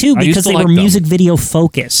liked them too because they were music video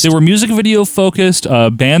focused. They were music video focused.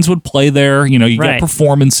 Bands would play there. You get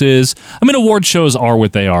performances. I mean, award shows are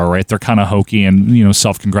what they are, right? They're kind of hokey and,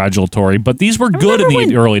 self-congratulatory, but these were good in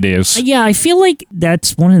the early days. Yeah, I feel like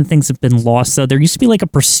that's one of the things that's been lost, though. There used to be a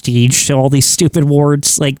prestige to all these stupid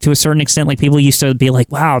awards, to a certain extent. People used to be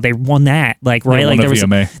wow, they won that, right?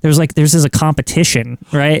 There's a competition,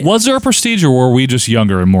 right? Was there a prestige, or were we just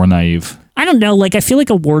younger and more naive? I don't know. I feel like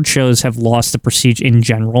award shows have lost the prestige in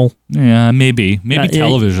general. Yeah, maybe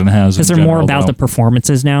television has. Because they're more about the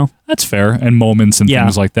performances now. That's fair. And moments and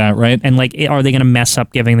things like that, right? And are they going to mess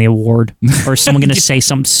up giving the award? Or is someone going to say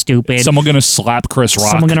something stupid? Someone going to slap Chris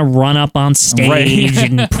Rock? Someone going to run up on stage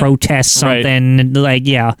and protest something?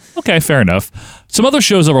 Yeah. Okay, fair enough. Some other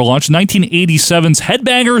shows that were launched, 1987's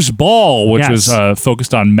Headbangers Ball, which was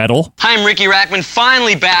focused on metal. Hi, I'm Ricky Rackman,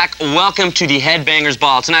 finally back. Welcome to the Headbangers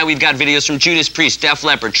Ball. Tonight we've got videos from Judas Priest, Def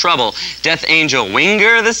Leppard, Trouble, Death Angel,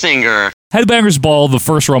 Winger the Singer. Headbangers Ball, the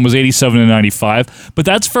first run was 87 to 95, but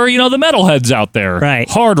that's for, the metalheads out there. Right.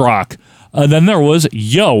 Hard rock. Then there was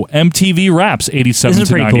Yo, MTV Raps, 87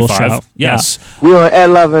 to 95. Cool show. Yes. Yeah. We're on Ed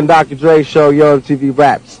Lover and Dr. Dre show, Yo, MTV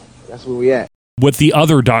Raps. That's where we at. With the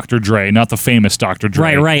other Dr. Dre, not the famous Dr.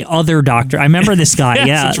 Dre. Right. Other Dr. I remember this guy.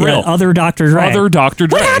 Yes, it's real. Other Dr. Dre. Other Dr.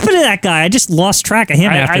 Dre. What happened to that guy? I just lost track of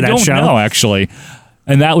him after that show. I don't know, actually.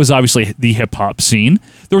 And that was obviously the hip-hop scene.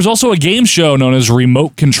 There was also a game show known as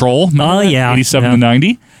Remote Control. Oh, yeah. 87 to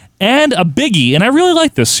 90. And a biggie, and I really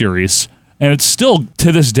like this series. And it's still,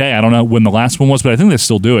 to this day, I don't know when the last one was, but I think they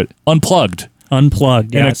still do it. Unplugged.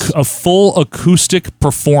 Yes. And a full acoustic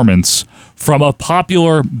performance from a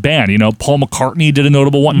popular band. Paul McCartney did a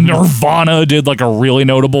notable one. Nirvana did a really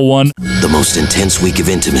notable one. The most intense week of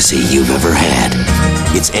intimacy you've ever had.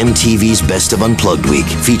 It's MTV's Best of Unplugged Week,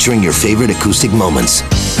 featuring your favorite acoustic moments.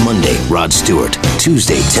 Monday, Rod Stewart.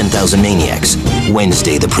 Tuesday, 10,000 Maniacs.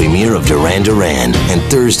 Wednesday, the premiere of Duran Duran. And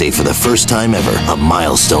Thursday, for the first time ever, a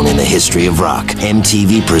milestone in the history of rock.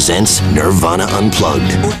 MTV presents Nirvana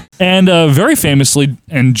Unplugged. And very famously,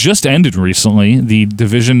 and just ended recently, the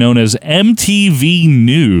division known as MTV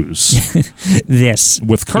News.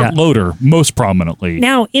 With Kurt Loder, most prominently.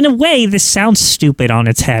 Now, in a way, this sounds stupid on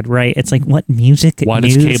its head, right? It's what music Why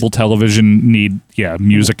news? does cable television need,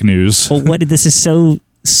 music news? Well, this is so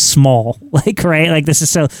small, right? This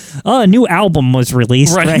is so, a new album was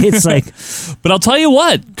released, right? It's But I'll tell you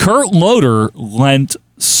what, Kurt Loder lent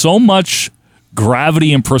so much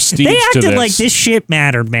gravity and prestige they acted to this. Like this shit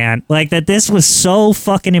mattered, man. That this was so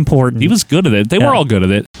fucking important. He was good at it. They were all good at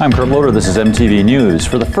it. I'm Kurt Loder. This is MTV News.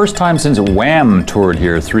 For the first time since Wham toured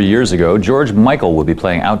here 3 years ago, George Michael will be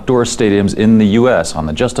playing outdoor stadiums in the U.S. on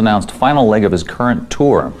the just-announced final leg of his current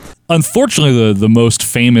tour. Unfortunately, the most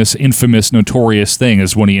famous, infamous, notorious thing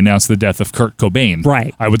is when he announced the death of Kurt Cobain.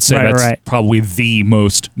 Right. I would say that's probably the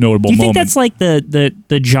most notable moment. Do you think that's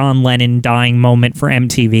the John Lennon dying moment for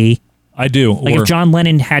MTV? I do. If John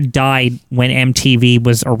Lennon had died when MTV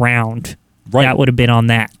was around, that would have been on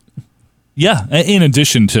that. Yeah, in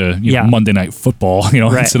addition to Monday Night Football,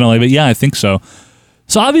 incidentally. But yeah, I think so.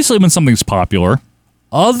 So obviously when something's popular,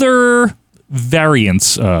 other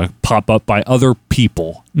variants pop up by other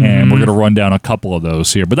people, and we're going to run down a couple of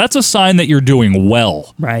those here. But that's a sign that you're doing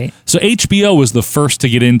well. Right. So HBO was the first to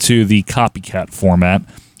get into the copycat format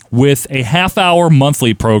with a half-hour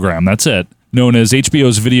monthly program, that's it, known as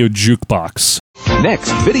HBO's Video Jukebox.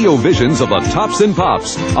 Next, video visions of the tops and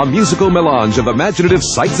pops, a musical melange of imaginative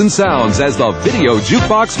sights and sounds as the Video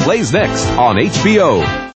Jukebox plays next on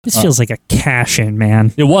HBO. This feels like a cash-in,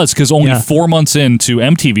 man. It was, because only 4 months into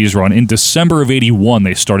MTV's run, in December of 81,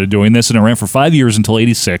 they started doing this, and it ran for 5 years until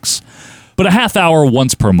 86. But a half hour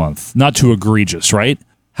once per month. Not too egregious, right?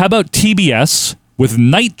 How about TBS with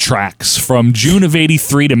Night Tracks from June of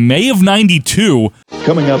 83 to May of 92?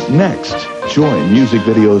 Coming up next, join Music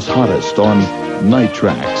Video's hottest on Night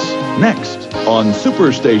Tracks. Next on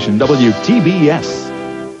Superstation WTBS.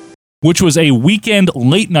 Which was a weekend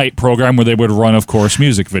late-night program where they would run, of course,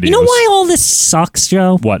 music videos. You know why all this sucks,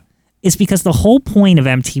 Joe? What? It's because the whole point of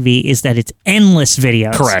MTV is that it's endless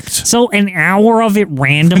videos. Correct. So an hour of it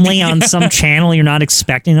randomly on some channel you're not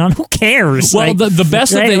expecting on, who cares? Well, the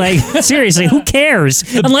best that they... seriously, who cares?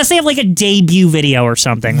 Unless they have like a debut video or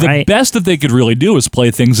something, right? The best that they could really do is play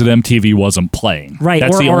things that MTV wasn't playing. Right,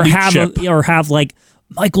 That's the only chip. or have like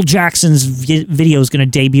Michael Jackson's video is going to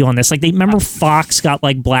debut on this. Like, they remember Fox got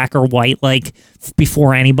like black or white like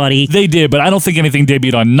before anybody. They did, but I don't think anything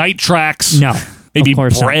debuted on Night Tracks. No. Maybe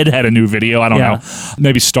Bread had a new video. I don't know.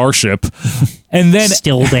 Maybe Starship. And then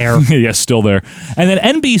still there. Yeah, still there. And then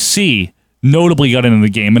NBC notably got into the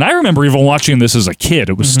game. And I remember even watching this as a kid.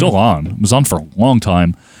 It was still on. It was on for a long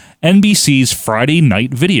time. NBC's Friday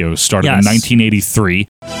Night Videos started in 1983.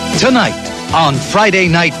 Tonight on Friday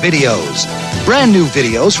Night Videos, brand new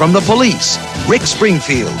videos from The Police, Rick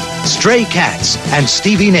Springfield, Stray Cats, and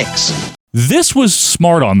Stevie Nicks. This was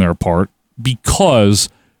smart on their part because,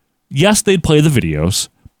 yes, they'd play the videos,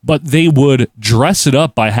 but they would dress it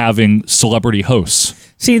up by having celebrity hosts.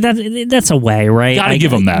 See, that's a way, right? Gotta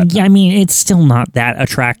give them that. I mean, it's still not that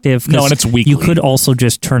attractive. No, and it's weekly. You could also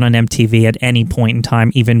just turn on MTV at any point in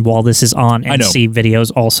time, even while this is on, and see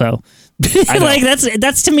videos also. Like,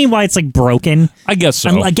 that's to me why it's like broken. I guess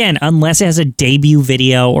so. Again, unless it has a debut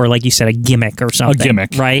video or, like you said, a gimmick or something. A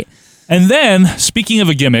gimmick. Right? And then, speaking of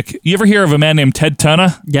a gimmick, you ever hear of a man named Ted Turner?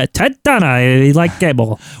 Yeah, Ted Turner. He liked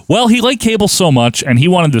cable. Well, he liked cable so much, and he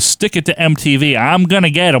wanted to stick it to MTV. I'm going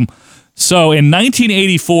to get him. So in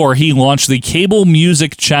 1984, he launched the Cable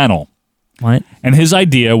Music Channel. What? And his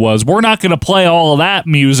idea was, we're not going to play all of that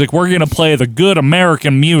music. We're going to play the good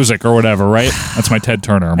American music or whatever, right? That's my Ted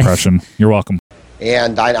Turner impression. You're welcome.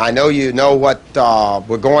 And I know you know what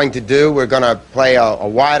we're going to do. We're going to play a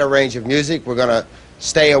wider range of music. We're going to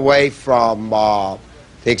stay away from the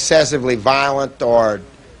excessively violent or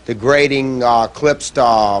degrading clips.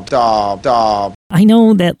 I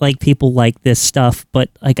know that like people like this stuff, but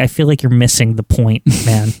like I feel like you're missing the point,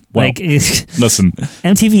 man. Well, like, listen,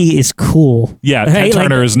 MTV is cool. Yeah, Ted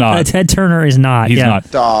Turner is not. Ted Turner is not. He's not.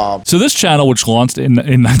 So this channel, which launched in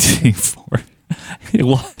 1984,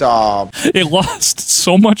 it lost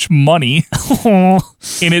so much money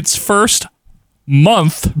in its first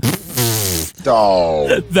month.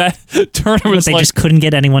 That Turner was they just couldn't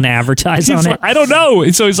get anyone to advertise on it. I don't know.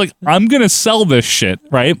 And so he's like, I'm going to sell this shit,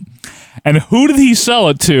 right? And who did he sell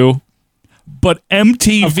it to but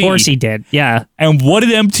MTV? Of course he did, yeah. And what did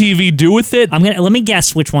MTV do with it? Let me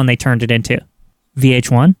guess which one they turned it into.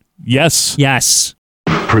 VH1? Yes. Yes.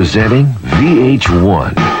 Presenting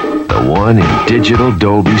VH1, the one in digital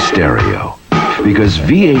Dolby Stereo. Because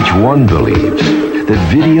VH1 believes that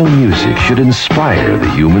video music should inspire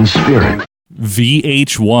the human spirit.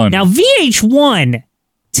 VH1. Now, VH1,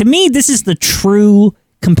 to me, this is the true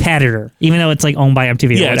competitor, even though it's like owned by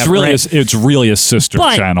MTV. Yeah, or whatever, it's really a sister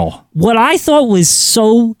channel. What I thought was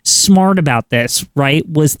so smart about this, right,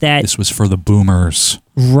 was that this was for the boomers,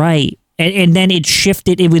 right? And then it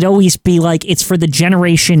shifted. It would always be like it's for the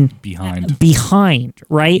generation behind,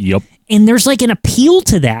 right? Yep. And there's like an appeal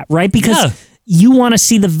to that, right? Because you want to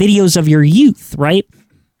see the videos of your youth, right?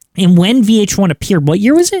 And when VH1 appeared, what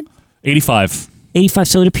year was it? 85. 85.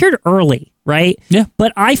 So it appeared early, right? Yeah.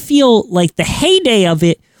 But I feel like the heyday of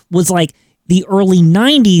it was like the early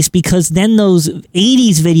 90s, because then those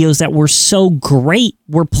 80s videos that were so great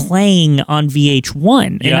were playing on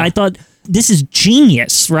VH1. And I thought, this is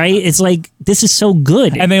genius, right? It's like, this is so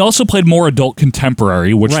good. And they also played more adult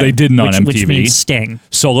contemporary, which they didn't on MTV. Which means Sting.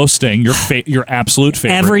 Solo Sting, your absolute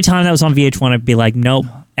favorite. Every time that was on VH1, I'd be like, nope,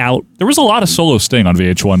 out. There was a lot of solo Sting on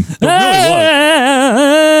VH1. There really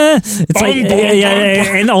was. It's like,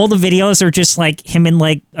 and all the videos are just like him in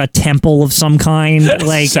like a temple of some kind.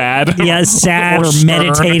 Like sad. Yeah, sad or stern.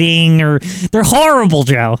 meditating, or they're horrible,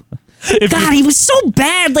 Joe. God, he was so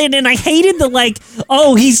bad, and I hated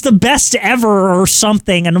the he's the best ever or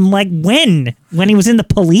something. And I'm like, when he was in the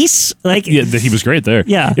police, yeah, he was great there.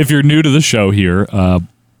 Yeah. If you're new to the show here,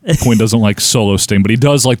 Quinn doesn't like solo Sting, but he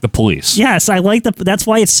does like the police. Yes, I like That's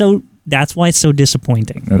why it's so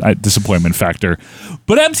disappointing. Disappointment factor.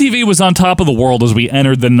 But MTV was on top of the world as we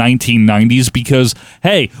entered the 1990s because,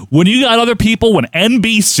 hey, when you got other people, when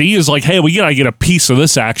NBC is like, hey, we gotta get a piece of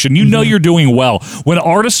this action, you know you're doing well. When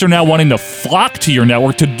artists are now wanting to flock to your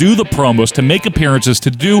network to do the promos, to make appearances, to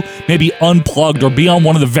do maybe Unplugged or be on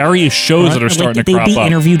one of the various shows that are starting to crop up. They'd be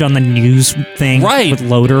interviewed on the news thing with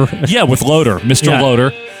Loader. Yeah, with Loader, Mr.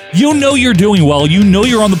 Loader. You know you're doing well. You know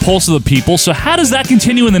you're on the pulse of the people. So how does that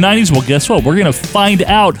continue in the 90s? Well, guess what? We're going to find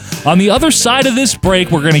out. On the other side of this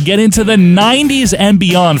break, we're going to get into the 90s and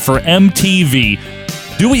beyond for MTV.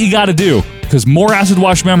 Do what you got to do, because more Acid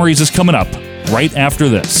Wash Memories is coming up right after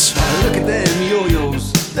this. Look at them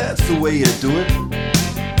yo-yos. That's the way you do it.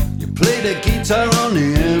 You play the guitar on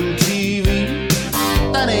the MTV.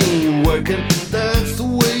 That ain't working. That's the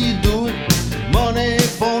way you do it. Money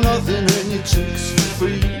for nothing and your chicks for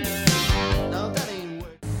free.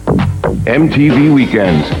 MTV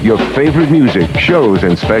Weekends, your favorite music, shows,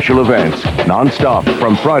 and special events, non-stop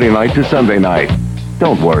from Friday night to Sunday night.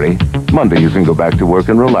 Don't worry, Monday you can go back to work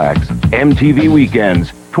and relax. MTV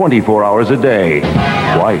Weekends, 24 hours a day,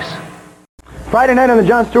 twice. Friday night on the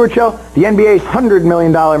Jon Stewart Show, the NBA's $100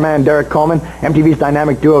 million man Derek Coleman, MTV's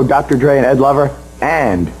dynamic duo Dr. Dre and Ed Lover,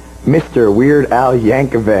 and Mr. Weird Al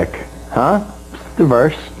Yankovic. Huh?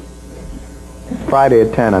 Diverse. Friday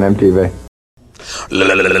at 10 on MTV.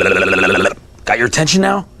 Got your attention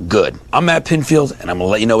now? Good. I'm Matt Pinfield, and I'm going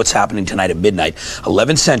to let you know what's happening tonight at midnight,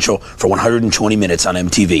 11 Central, for 120 minutes on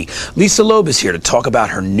MTV. Lisa Loeb is here to talk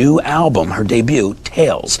about her new album, her debut,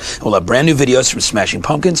 Tales. We'll have brand new videos from Smashing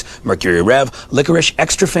Pumpkins, Mercury Rev, Licorice,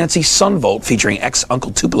 Extra Fancy, Sunvolt featuring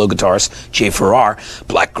ex-Uncle Tupelo guitarist Jay Farrar,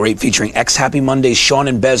 Black Grape featuring ex-Happy Mondays Sean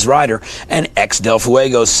and Bez Ryder, and ex-Del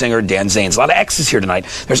Fuego singer Dan Zanes. A lot of X's here tonight.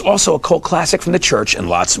 There's also a cult classic from the church and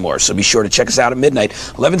lots more. So be sure to check us out at midnight,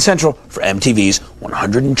 11 Central, for MTV's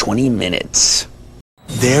 120 minutes.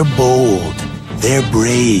 They're bold. They're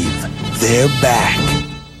brave. They're back.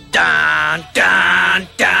 Dun, dun,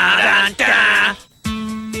 dun, dun, dun.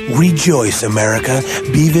 Rejoice, America.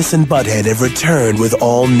 Beavis and Butthead have returned with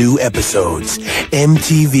all new episodes.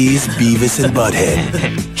 MTV's Beavis and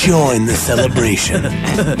Butthead. Join the celebration.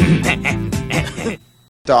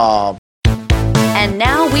 And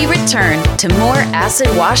now we return to more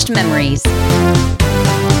acid-washed memories.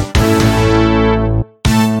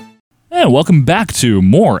 And welcome back to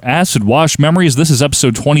more Acid Wash Memories. This is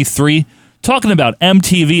episode 23, talking about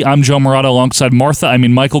MTV. I'm Joe Morata alongside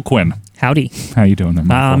Michael Quinn. Howdy. How you doing there,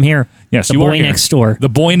 Michael? I'm here. Yes, the you boy are here. next door. The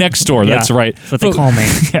boy next door. Yeah, that's right. That's what they call me.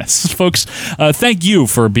 Yes, folks. Thank you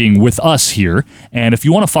for being with us here. And if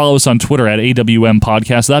you want to follow us on Twitter at AWM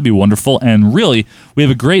Podcast, that'd be wonderful. And really, we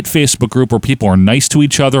have a great Facebook group where people are nice to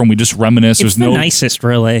each other and we just reminisce. It's the nicest,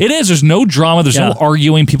 really. It is. There's no drama. There's no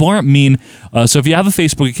arguing. People aren't mean. So if you have a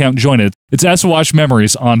Facebook account, join it. It's Acid Wash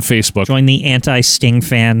Memories on Facebook. Join the anti-Sting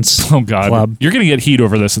fans club. You're going to get heat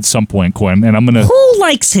over this at some point, Quinn. And I'm going to. Who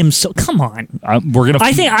likes him so? Come on. We're going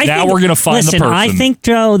to. We're going to find the person. I think,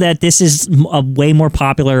 Joe, that this is a way more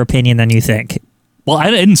popular opinion than you think. Well, I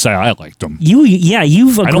didn't say I liked him. You've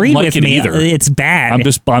agreed I don't like with it me. Either. It's bad.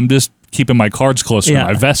 I'm just keeping my cards closer to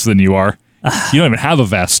my vest than you are. You don't even have a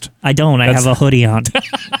vest. I don't. I have a hoodie on.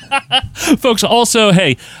 Folks, also,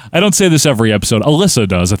 hey, I don't say this every episode. Alyssa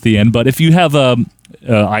does at the end, but if you have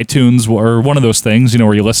iTunes or one of those things,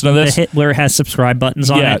 where you listen to this. Where it has subscribe buttons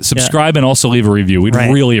on it. Yeah, subscribe and also leave a review. We'd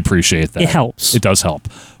really appreciate that. It helps. It does help.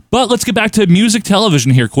 But let's get back to music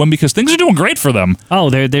television here, Quinn, because things are doing great for them. Oh,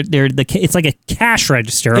 it's like a cash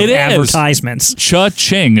register of advertisements.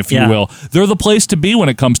 Cha-ching, if you will. They're the place to be when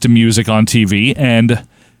it comes to music on TV. And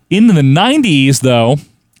in the 90s, though,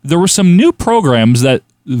 there were some new programs that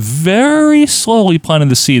very slowly planted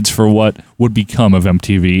the seeds for what would become of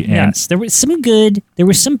MTV. And yes, there was some good, there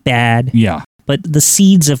was some bad. Yeah. But the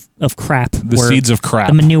seeds of crap.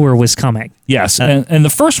 The manure was coming. Yes, and the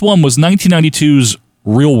first one was 1992's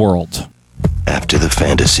Real World. After the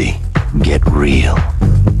fantasy, get real.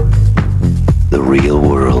 The Real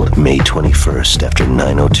World, May 21st after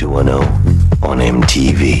 90210 on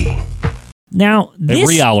MTV. Now, this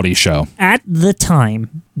reality show at the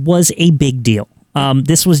time was a big deal.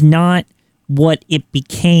 This was not what it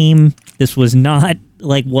became. This was not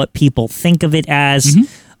like what people think of it as. Mm-hmm.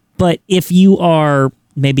 But if you are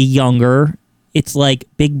maybe younger, it's like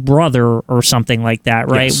Big Brother or something like that,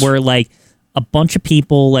 right? Yes. Where like a bunch of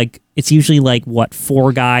people, like it's usually like what,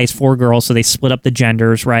 4 guys, 4 girls, so they split up the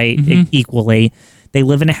genders, right, equally. They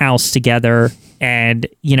live in a house together, and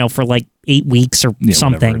for like 8 weeks or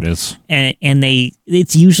something. Whatever it is. And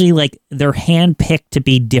it's usually like they're handpicked to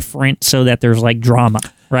be different so that there's like drama,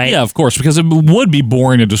 right? Yeah, of course, because it would be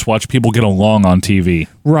boring to just watch people get along on TV.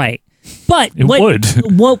 Right. But it would.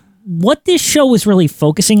 What this show was really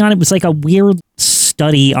focusing on, it was like a weird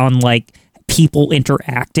study on like people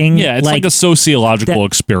interacting. Yeah, it's like a sociological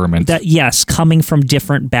experiment. Yes, coming from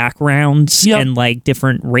different backgrounds and like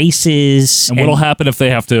different races. And what'll happen if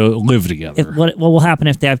they have to live together? What will happen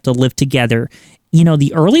if they have to live together?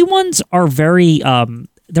 The early ones are very,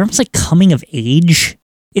 they're almost like coming of age.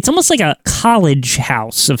 It's almost like a college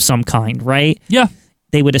house of some kind, right? Yeah.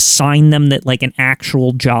 They would assign them like an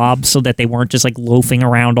actual job so that they weren't just like loafing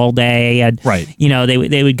around all day. And, right.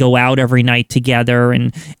 They would go out every night together.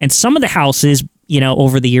 And some of the houses,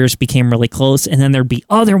 over the years became really close. And then there'd be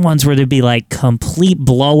other ones where there'd be like complete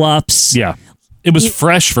blow-ups. Yeah. It was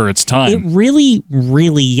fresh for its time. It really,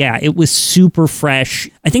 really, it was super fresh.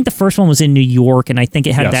 I think the first one was in New York, and I think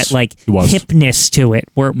it had that like hipness to it,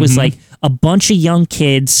 where it was like a bunch of young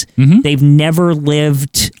kids. They've never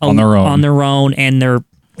lived on their own, and they're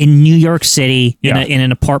in New York City in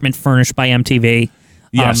an apartment furnished by MTV.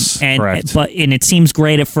 Yes, correct. But it seems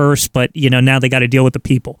great at first, but now they got to deal with the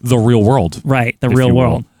people, the real world, right? The real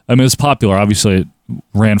world. I mean, it's popular. Obviously, it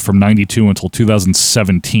ran from 92 until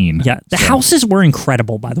 2017. Yeah, the houses were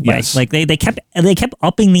incredible, by the way. Yes. Like they kept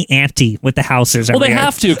upping the ante with the houses. Well, they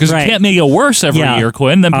have to, because you can't make it worse every year,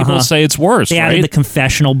 Quinn. Then people say it's worse. They added the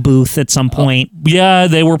confessional booth at some point. Yeah,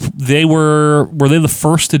 were they the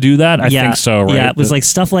first to do that? I think so. Right? Yeah, it was like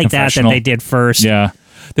stuff like that they did first. Yeah,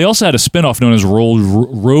 they also had a spinoff known as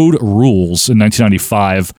Road Rules in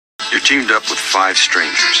 1995. You're teamed up with 5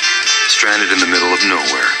 strangers, stranded in the middle of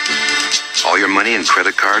nowhere. All your money and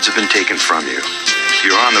credit cards have been taken from you.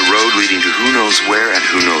 You're on the road leading to who knows where and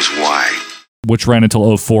who knows why. Which ran until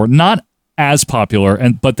 2004. Not as popular,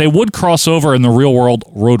 but they would cross over in the real world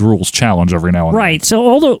Road Rules challenge every now and then. Right.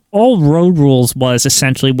 So all Road Rules was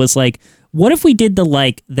essentially was like, what if we did the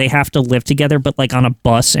like they have to live together, but like on a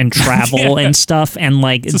bus and travel and stuff, and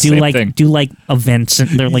like do like events, and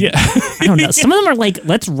they're like I don't know. Some of them are like,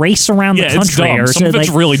 let's race around the country. It's dumb. Or some of it's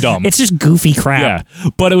like, really dumb. It's just goofy crap. Yeah,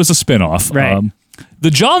 but it was a spinoff. Right. The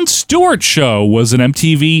Jon Stewart Show was an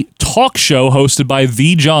MTV talk show hosted by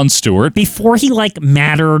the Jon Stewart. Before he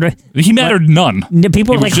mattered. He mattered none.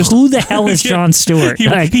 People were like, who the hell is Jon Stewart?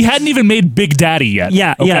 He hadn't even made Big Daddy yet.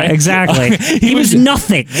 Yeah, yeah, exactly. he was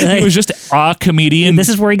nothing. He was just a comedian. This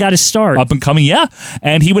is where he got his start. Up and coming, yeah.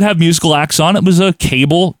 And he would have musical acts on. It was a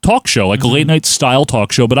cable talk show, like a late night style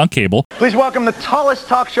talk show, but on cable. Please welcome the tallest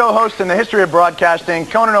talk show host in the history of broadcasting,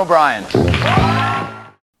 Conan O'Brien.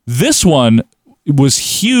 This one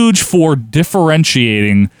was huge for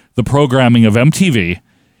differentiating the programming of MTV.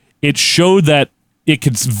 It showed that it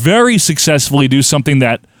could very successfully do something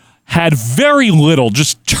that had very little,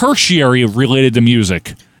 just tertiary related to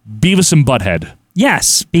music. Beavis and Butthead.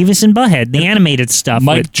 Yes, Beavis and Butthead, the animated stuff.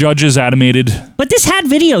 Mike Judge's animated. But this had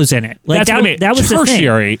videos in it. Like that was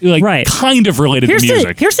tertiary, the thing. kind of related to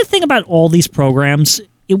music. Here's the thing about all these programs.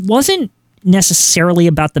 It wasn't necessarily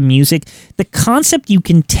about the music. The concept you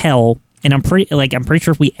can tell. And I'm pretty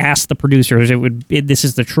sure if we asked the producers, this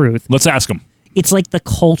is the truth. Let's ask them. It's like the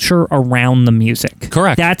culture around the music.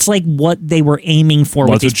 Correct. That's like what they were aiming for.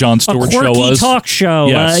 What the Jon Stewart show was. A quirky talk show.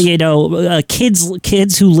 Yes.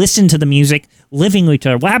 Kids who listen to the music living with each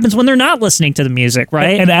other. What happens when they're not listening to the music,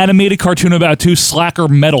 right? An animated cartoon about 2 slacker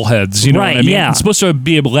metalheads. You know what I mean? Yeah. It's supposed to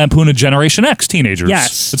be a lampoon of Generation X teenagers.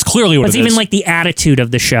 Yes. It's clearly what it is. It's even like the attitude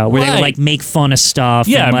of the show, where they would like make fun of stuff.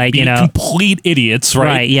 Yeah, and complete idiots, right?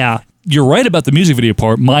 Right, yeah. You're right about the music video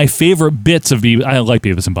part. My favorite bits of I like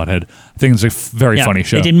Beavis and Butthead. I think it's a very funny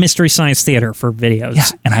show. They did Mystery Science Theater for videos. Yeah,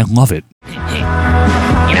 and I love it.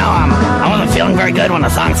 I wasn't feeling very good when the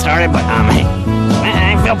song started, but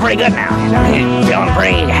I feel pretty good now. Feeling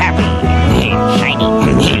pretty happy, shiny.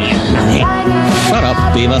 Shut up,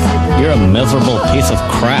 Beavis. You're a miserable piece of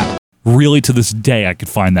crap. Really, to this day, I could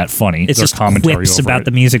find that funny. It's just commentary quips over about it.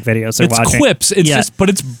 the music videos they're watching. It's quips. It's just, but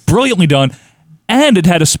it's brilliantly done. And it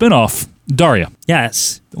had a spinoff, Daria.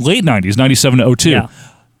 Yes. Late 90s, 97 to 02. Yeah.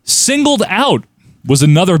 Singled Out was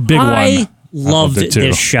another big one. I loved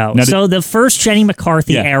this show. Now, so the first Jenny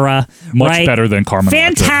McCarthy era. Much better than Carmen.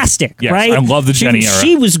 Fantastic, yes, right? I love the Jenny era.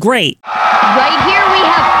 She was great. Right here we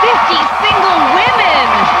have 50 single women.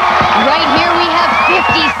 Right here we have 50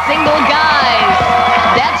 single guys.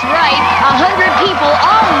 That's right, 100 people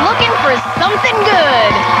all looking for something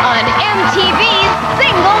good on MTV's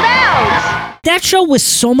Singled Out. That show was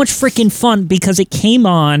so much freaking fun because it came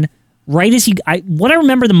on right as what I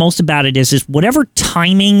remember the most about it is whatever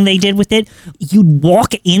timing they did with it, you'd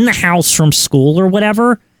walk in the house from school or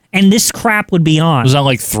whatever, and this crap would be on. Was that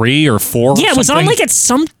like 3 or 4? Yeah, it was on like at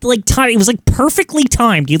some like time. It was like perfectly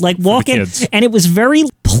timed. You'd like walk in, and it was very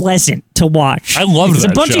pleasant to watch. I loved that It's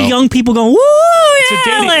a bunch show. of young people going, woo,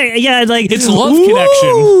 like it's love woo,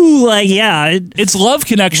 connection. like yeah, it's love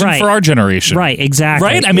connection Right. for our generation. Right, exactly.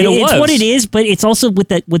 Right? I mean, it's was. what it is, but it's also with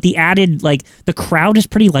the added like the crowd is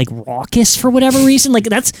pretty like raucous for whatever reason. Like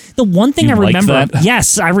that's the one thing You I like remember. that?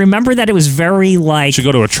 Yes, I remember that it was very like Should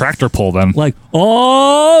go to a tractor pull then. like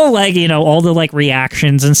all the like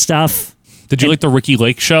reactions and stuff. Did you like the Ricky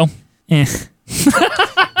Lake show?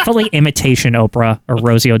 Felt like imitation Oprah or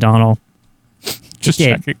Rosie O'Donnell. Just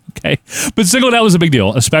checking. Okay. But Singled Out was a big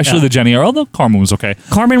deal, especially Yeah. the Jenny era, although Carmen was okay.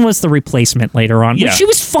 Carmen was the replacement later on. Yeah. But she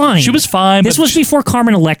was fine. She was fine. This was before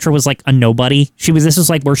Carmen Electra was like a nobody. This was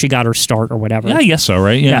like where she got her start or whatever. Yeah, I guess so,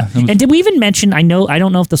 right? Yeah. And did we even mention, I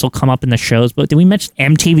don't know if this will come up in the shows, but did we mention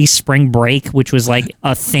MTV Spring Break, which was like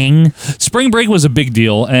a thing? Spring Break was a big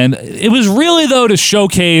deal, and it was really, though, to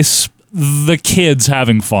showcase the kids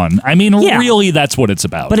having fun. I mean, Yeah. really, that's what it's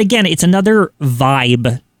about. But again, it's another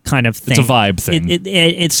vibe kind of thing. It's a vibe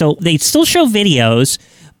thing. So they still show videos,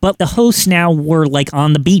 but the hosts now were like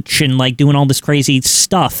on the beach and like doing all this crazy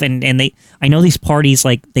stuff. And I know these parties,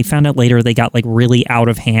 like they found out later they got like really out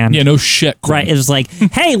of hand. Yeah, no shit. Right. It was like,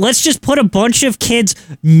 hey, let's just put a bunch of kids,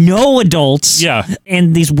 no adults. Yeah.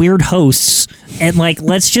 And these weird hosts. And like,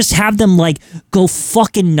 let's just have them like go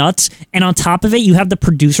fucking nuts. And on top of it, you have the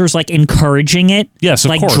producers like encouraging it. Yes, of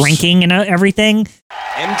like course. drinking and everything.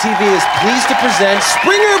 MTV is pleased to present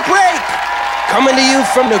Springer Break! Coming to you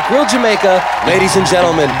from the Grill, Jamaica, ladies and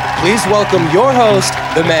gentlemen, please welcome your host,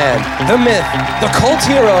 the man, the myth, the cult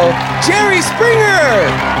hero, Jerry Springer!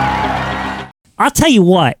 I'll tell you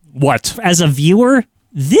what. What? As a viewer,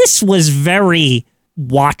 this was very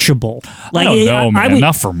watchable. I don't know, man.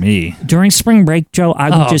 Not for me. During Spring Break, Joe,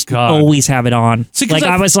 I would just God. always have it on. See, 'cause like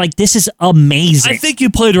I was like, this is amazing. I think you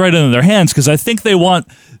played right into their hands because I think they want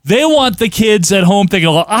the kids at home thinking,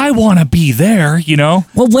 well, I want to be there, you know?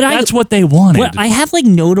 Well, that's what they wanted. I have like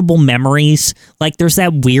notable memories. Like there's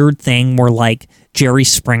that weird thing where like Jerry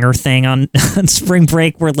Springer thing on Spring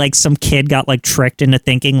Break where like some kid got like tricked into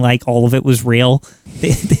thinking like all of it was real.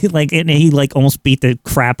 And he like almost beat the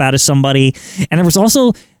crap out of somebody. And there was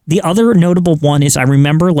also the other notable one is I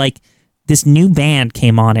remember like this new band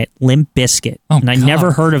came on it, Limp Bizkit. And I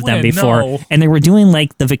never heard of them before. No. And they were doing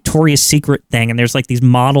like the Victoria's Secret thing. And there's like these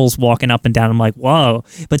models walking up and down. I'm like, whoa.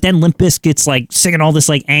 But then Limp Bizkit's like singing all this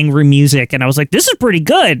like angry music. And I was like, this is pretty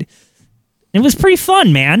good. It was pretty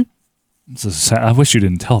fun, man. I wish you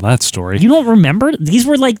didn't tell that story. You don't remember? These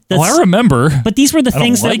were like the... I remember. But these were the I don't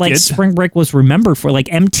things that like it. Spring Break was remembered for. Like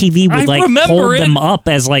MTV would I like remember hold it. them up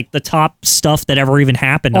as like the top stuff that ever even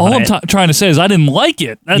happened All on I'm it. trying to say is I didn't like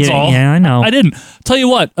it. That's Yeah, all. yeah, I know. I didn't. Tell you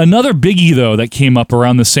what, another biggie, though, that came up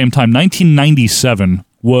around the same time, 1997,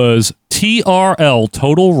 was TRL,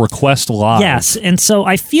 Total Request Live. Yes, and so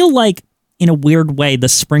I feel like in a weird way the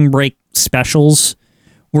Spring Break specials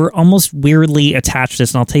were almost weirdly attached to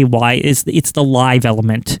this, and I'll tell you why. It's the live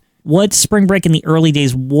element. What Spring Break in the early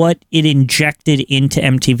days, what it injected into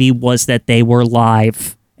MTV was that they were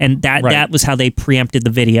live. And that was how they preempted the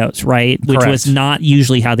videos, right? Which Correct. was not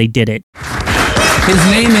usually how they did it. His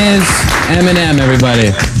name is Eminem,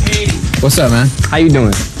 everybody. What's up, man? How you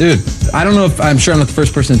doing? Dude, I don't know if I'm sure I'm not the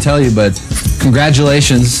first person to tell you, but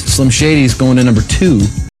congratulations, Slim Shady's going to number 2.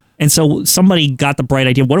 And so somebody got the bright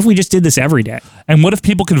idea, what if we just did this every day? And what if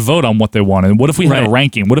people could vote on what they wanted? What if we had a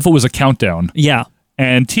ranking? What if it was a countdown? Yeah.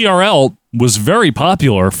 And TRL was very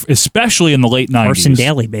popular, especially in the late 90s. Carson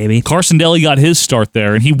Daly, baby. Carson Daly got his start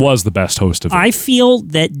there, and he was the best host of it. I feel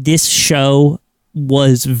that this show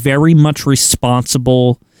was very much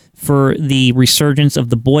responsible for the resurgence of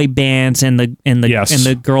the boy bands and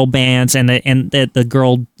the girl bands and the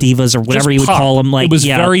girl divas or whatever Just you would pop. call them. Like, it was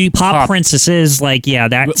yeah, very pop princesses. Like, yeah,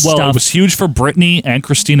 that Well, stuff. it was huge for Britney and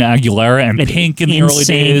Christina Aguilera and Pink in the early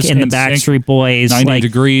days. And the NSYNC, Backstreet Boys. 90 like,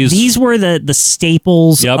 Degrees. These were the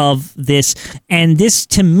staples of this. And this,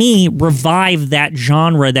 to me, revived that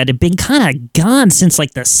genre that had been kind of gone since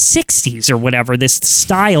like the 60s or whatever. This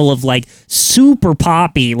style of like super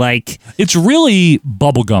poppy, like... It's really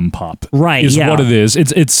bubblegum pop. Right, is yeah. what it is.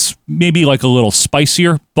 It's maybe like a little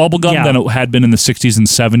spicier bubblegum than it had been in the 60s and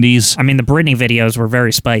 70s. I mean, the Britney videos were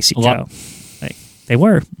very spicy, Joe. They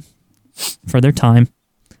were for their time.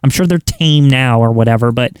 I'm sure they're tame now or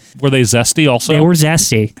whatever, but were they zesty also? They were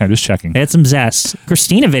zesty. I'm just checking. They had some zest.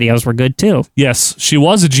 Christina videos were good too. Yes, she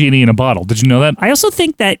was a genie in a bottle. Did you know that? I also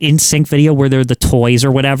think that NSYNC video where they're the toys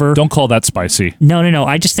or whatever. Don't call that spicy. No.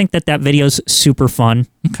 I just think that video's super fun.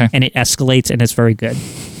 Okay. And it escalates and it's very good.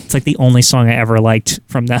 It's like the only song I ever liked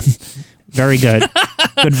from them. Very good.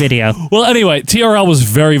 Good video. Well, anyway, TRL was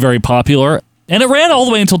very, very popular. And it ran all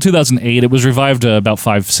the way until 2008. It was revived about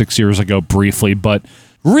 5-6 years ago briefly. But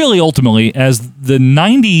really, ultimately, as the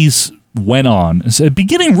 90s went on,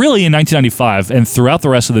 beginning really in 1995 and throughout the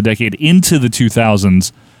rest of the decade into the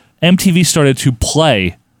 2000s, MTV started to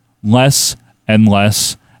play less and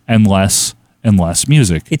less and less and less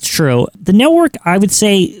music. It's true. The network, I would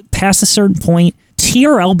say, past a certain point,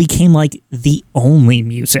 TRL became like the only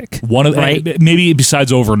music. One of right? Maybe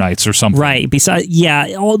besides overnights or something. Right. Besides,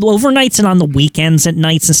 yeah, all overnights and on the weekends at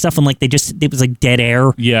nights and stuff, and like it was like dead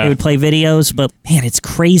air. Yeah. They would play videos, but man, it's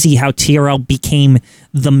crazy how TRL became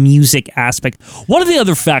the music aspect. One of the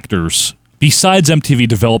other factors, besides MTV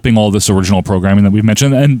developing all this original programming that we've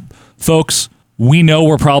mentioned, and folks, we know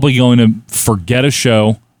we're probably going to forget a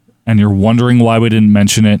show, and you're wondering why we didn't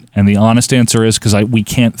mention it, and the honest answer is because we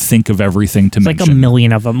can't think of everything to mention. Like a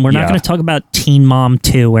million of them. We're not going to talk about Teen Mom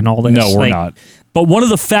 2 and all this. No, we're not. But one of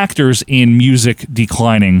the factors in music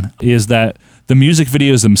declining is that the music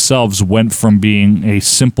videos themselves went from being a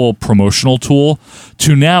simple promotional tool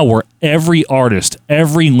to now where every artist,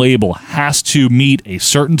 every label has to meet a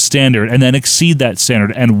certain standard and then exceed that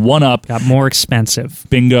standard and one up. Got more expensive.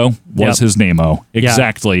 Bingo was his name-o.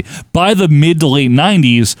 Exactly. Yeah. By the mid to late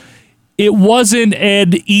 90s, it wasn't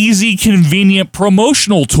an easy, convenient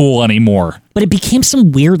promotional tool anymore. But it became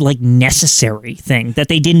some weird, like, necessary thing that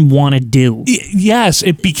they didn't want to do. Yes,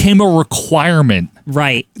 it became a requirement.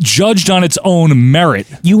 Right. Judged on its own merit.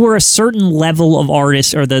 You were a certain level of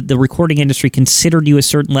artist, or the recording industry considered you a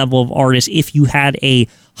certain level of artist if you had a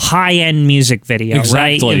high-end music video,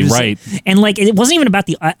 exactly, right? And, like, it wasn't even about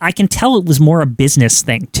I can tell it was more a business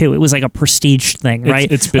thing, too. It was like a prestige thing,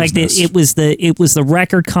 right? It's business. Like, it was the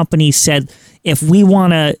record company said, if we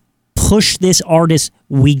want to push this artist,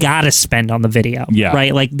 we gotta spend on the video,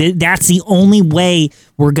 right? Like that's the only way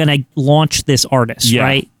we're gonna launch this artist,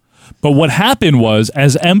 right? But what happened was,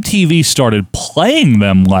 as MTV started playing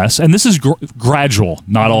them less, and this is gradual,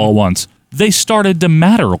 not all at once, they started to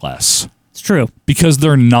matter less. It's true. Because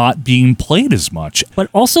they're not being played as much. But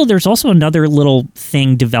also, there's also another little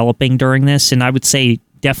thing developing during this, and I would say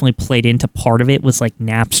definitely played into part of it was like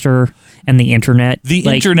Napster and the internet. The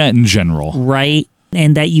internet in general. Right?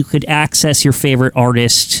 And that you could access your favorite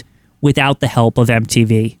artist without the help of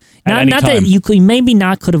MTV. Not that you could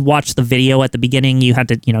could have watched the video at the beginning. You had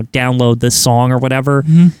to, download the song or whatever.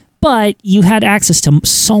 Mm-hmm. But you had access to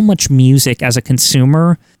so much music as a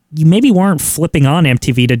consumer. You maybe weren't flipping on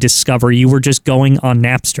MTV to discover. You were just going on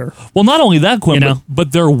Napster. Well, not only that, Quinn,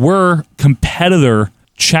 but there were competitor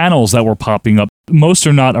channels that were popping up. Most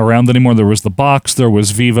are not around anymore. There was The Box, there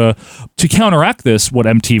was Viva. To counteract this, what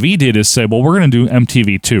MTV did is say, well, we're going to do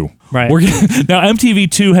MTV2. Right. Now,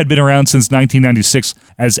 MTV2 had been around since 1996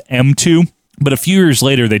 as M2, but a few years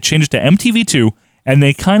later, they changed to MTV2, and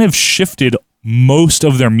they kind of shifted most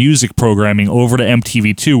of their music programming over to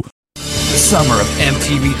MTV2. The summer of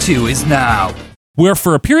MTV2 is now. Where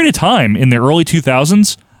for a period of time in the early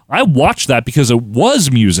 2000s, I watched that because it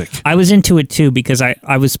was music. I was into it too because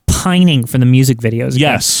I was pining for the music videos.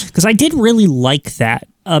 Yes. Because I did really like that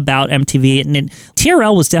about MTV. And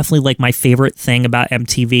TRL was definitely like my favorite thing about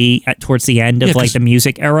MTV towards the end of like the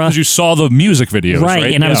music era. Because you saw the music videos,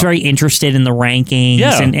 right? And I was very interested in the rankings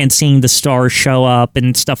and seeing the stars show up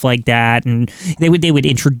and stuff like that. And they would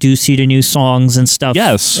introduce you to new songs and stuff.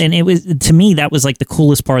 Yes. And it was, to me, that was like the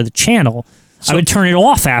coolest part of the channel. So, I would turn it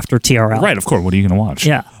off after TRL. Right, of course. What are you going to watch?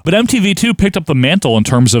 Yeah. But MTV2 picked up the mantle in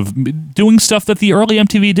terms of doing stuff that the early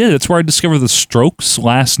MTV did. That's where I discovered the Strokes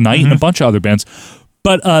last night and a bunch of other bands.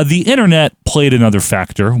 But the internet played another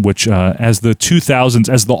factor, which as the 2000s,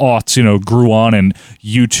 as the aughts, grew on and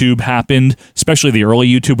YouTube happened, especially the early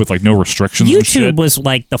YouTube with like no restrictions. YouTube was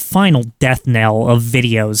like the final death knell of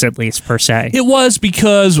videos, at least per se. It was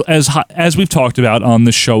because, as we've talked about on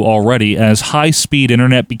the show already, as high-speed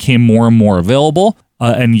internet became more and more available,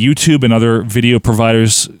 and YouTube and other video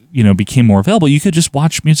providers, became more available, you could just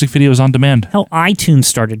watch music videos on demand. Hell, iTunes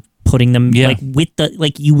started putting them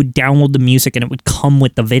like you would download the music and it would come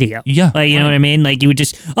with the video. Yeah. Like, you know what I mean? Like you would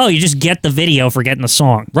just get the video for getting the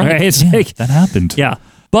song. Right. It's like, that happened. Yeah.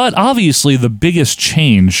 But obviously the biggest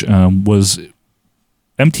change was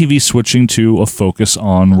MTV switching to a focus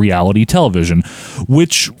on reality television,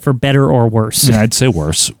 which... For better or worse. I'd say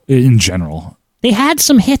worse in general. They had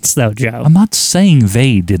some hits, though, Joe. I'm not saying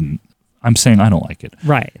they didn't. I'm saying I don't like it.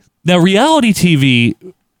 Right. Now, reality TV,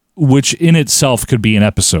 which in itself could be an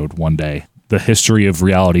episode one day, the history of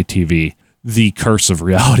reality TV, the curse of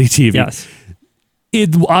reality TV. Yes.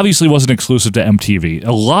 It obviously wasn't exclusive to MTV.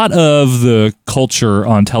 A lot of the culture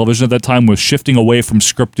on television at that time was shifting away from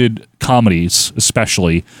scripted comedies,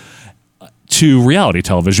 especially, to reality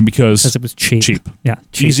television because it was cheap. Yeah,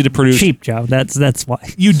 easy to produce. Cheap, Joe. That's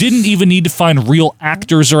why. You didn't even need to find real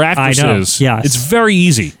actors or actresses. I know. Yes. It's very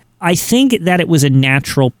easy. I think that it was a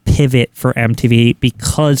natural pivot for MTV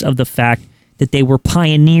because of the fact that they were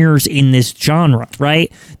pioneers in this genre,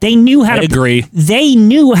 right? They knew how I agree. They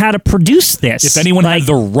knew how to produce this. If anyone had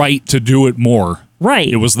the right to do it more, right,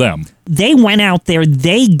 it was them. They went out there,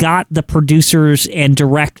 they got the producers and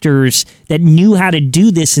directors that knew how to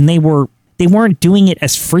do this, and they weren't doing it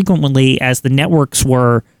as frequently as the networks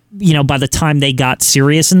were, by the time they got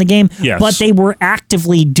serious in the game. Yes. But they were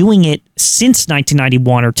actively doing it since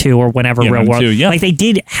 1991 or 2 or whenever Real World. Like they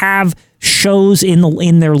did have shows in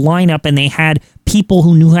their lineup, and they had people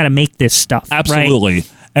who knew how to make this stuff. Absolutely.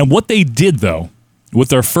 Right? And what they did, though, with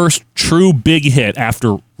their first true big hit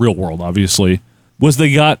after Real World, obviously, was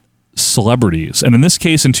they got celebrities. And in this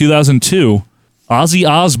case, in 2002, Ozzy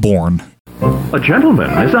Osbourne. A gentleman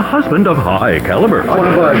is a husband of high caliber. I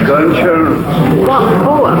want to buy a gun, Sharon. What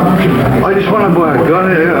for? I just want to buy a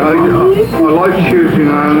gun. I like shooting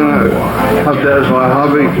and have that as my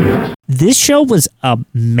hobby. This show was a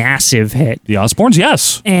massive hit. The Osbournes,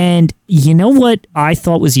 yes. And you know what I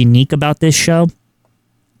thought was unique about this show?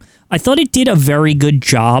 I thought it did a very good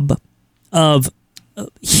job of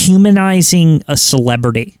humanizing a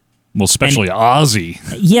celebrity. Well, especially Ozzy.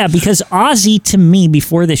 Yeah, because Ozzy, to me,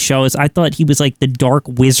 before this show, I thought he was like the dark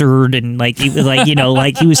wizard, and like he was like,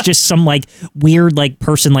 like he was just some like weird like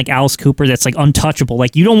person like Alice Cooper that's like untouchable.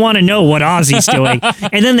 Like you don't want to know what Ozzy's doing,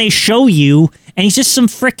 and then they show you, and he's just some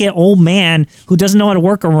frickin' old man who doesn't know how to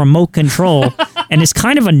work a remote control, and is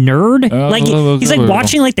kind of a nerd. Like he's like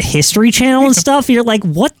watching like the History Channel and stuff. You're like,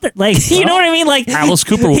 what the like? You know what I mean? Like Alice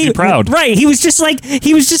Cooper would be proud, right? He was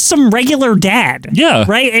just some regular dad, yeah,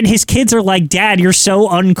 right, and his kids are like, Dad, you're so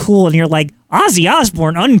uncool, and you're like, Ozzy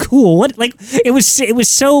Osbourne, uncool. What? Like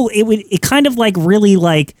it kind of like really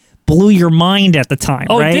like blew your mind at the time.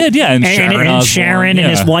 Oh, right? It did, yeah. And Sharon, Sharon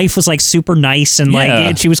and his wife was like super nice, and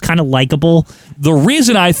like she was kind of likable. The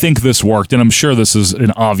reason I think this worked, and I'm sure this is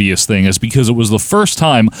an obvious thing, is because it was the first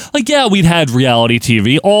time. Like, yeah, we'd had reality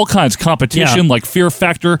TV, all kinds of competition, like Fear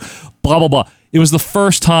Factor, blah blah blah. It was the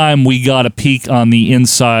first time we got a peek on the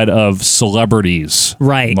inside of celebrities'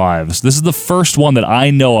 lives. This is the first one that I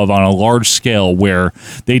know of on a large scale where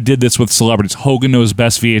they did this with celebrities. Hogan Knows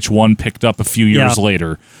Best VH1 picked up a few years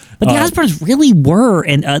later. But the Osbournes really were,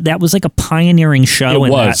 and that was like a pioneering show.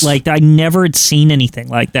 It was. That. Like, I never had seen anything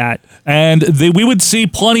like that. And we would see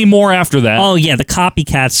plenty more after that. Oh, yeah, the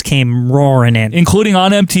copycats came roaring in. Including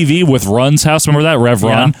on MTV with Run's House. Remember that? Rev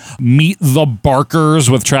Run. Meet the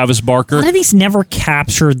Barkers with Travis Barker. A lot of these never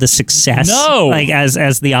captured the success like as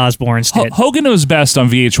the Osbournes did. Hogan Knows Best on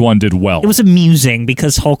VH1 did well. It was amusing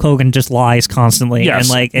because Hulk Hogan just lies constantly. Yes, and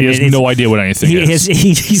like, he has no idea what anything is.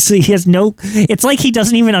 He has no... It's like he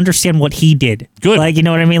doesn't even understand what he did. Good. Like, you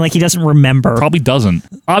know what I mean? Like, he doesn't remember. Probably doesn't.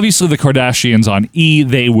 Obviously, the Kardashians on E!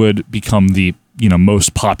 They would become the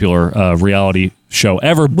most popular reality show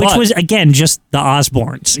ever. Which was, again, just the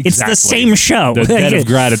Osbournes. Exactly. It's the same show. The debt of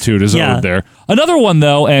gratitude is owed there. Another one,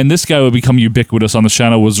 though, and this guy would become ubiquitous on the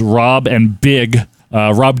channel, was Rob and Big.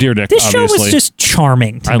 Rob Dyrdek, this obviously. show was just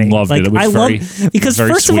charming to me. I loved it. It was because very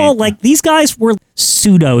first sweet. of all, like, these guys were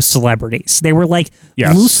pseudo celebrities. They were like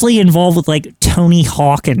loosely involved with like Tony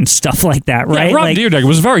Hawk and stuff like that, right? Yeah, Rob Dyrdek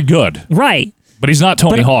was very good. Right. But he's not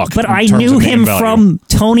Tony Hawk. But I knew him from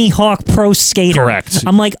Tony Hawk Pro Skater. Correct.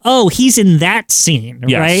 I'm like, oh, he's in that scene,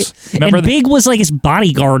 Yes. right? Remember and Big was like his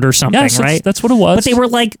bodyguard or something, Yes, right? that's what it was. But they were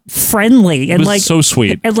like friendly and It was like so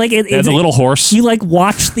sweet. And like They had the little horse. You like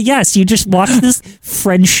watch you just watch this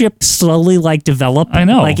friendship slowly like develop. I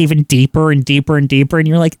know. Like even deeper and deeper and deeper, and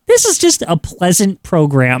you're like, this is just a pleasant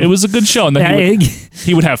program. It was a good show. And then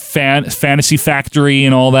he would have Fantasy Factory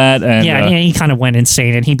and all that. And, and he kind of went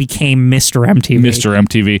insane, and he became Mr. MTV. Mr.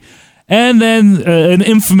 MTV. And then an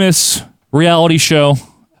infamous reality show,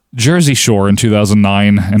 Jersey Shore, in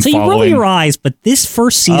 2009 and so you roll following. your eyes, but this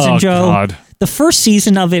first season, Joe, God. the first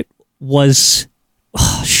season of it was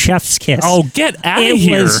chef's kiss. Oh, get out of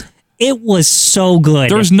here. It was so good.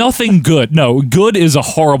 There's nothing good. No, good is a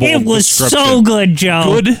horrible It was description. so good,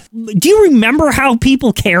 Joe. Good. Do you remember how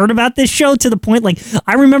people cared about this show to the point, like,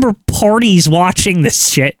 I remember parties watching this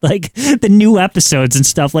shit, like the new episodes and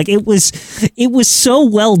stuff. Like, it was so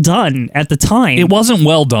well done at the time. It wasn't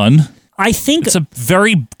well done. I think it's a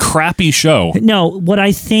very crappy show. No, what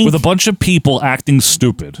I think with a bunch of people acting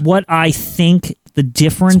stupid. What I think the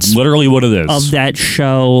difference It's literally what it is of that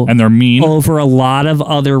show and they're mean over a lot of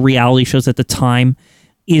other reality shows at the time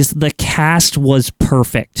is the cast was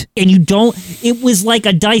perfect. And it was like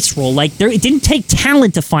a dice roll. Like it didn't take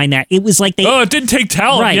talent to find that. It was like it didn't take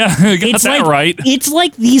talent. Right. Yeah, I got It's that like, right. It's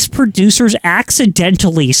like these producers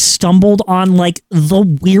accidentally stumbled on like the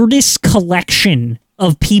weirdest collection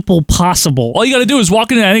of people possible. All you got to do is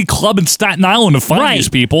walk into any club in Staten Island to find these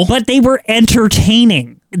people. But they were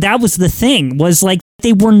entertaining. That was the thing, was like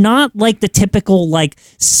they were not like the typical like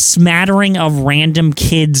smattering of random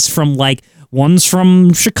kids from like one's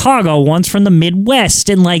from Chicago, one's from the Midwest,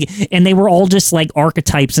 and they were all just like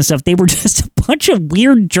archetypes and stuff. They were just a bunch of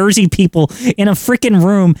weird Jersey people in a freaking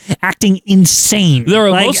room acting insane.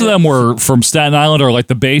 Most of them were from Staten Island or like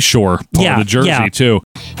the Bay Shore part of Jersey too.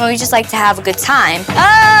 And we just like to have a good time.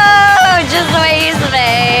 Oh, just the way you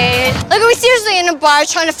say. Like, are we seriously in a bar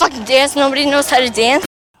trying to fucking dance? Nobody knows how to dance?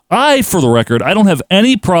 For the record, I don't have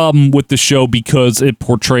any problem with the show because it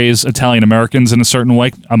portrays Italian Americans in a certain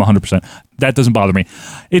way. I'm 100%. That doesn't bother me.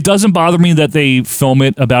 It doesn't bother me that they film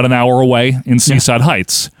it about an hour away in Seaside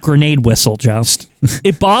Heights. Grenade whistle, Joust.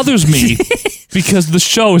 It bothers me because the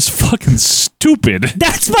show is fucking stupid.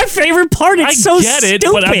 That's my favorite part. It's I get it,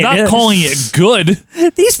 but I'm not calling it good.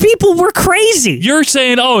 These people were crazy. You're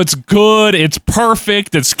saying, oh, it's good, it's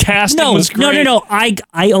perfect, its casting was great. No.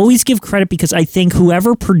 I always give credit because I think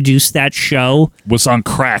whoever produced that show was on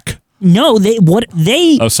crack. No,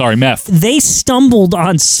 Oh, sorry, meth. They stumbled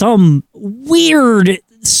on some weird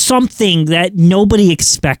something that nobody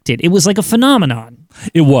expected. It was like a phenomenon.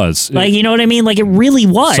 It was. Like, you know what I mean? Like, it really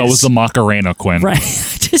was. So was the Macarena, Quinn. Right.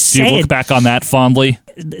 Just Do you look back on that fondly?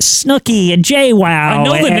 Snooki and JWoww. I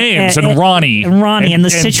know the names, and Ronnie. And the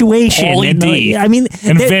situation. Pauly D.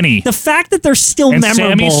 And Vinny. The fact that they're still and memorable.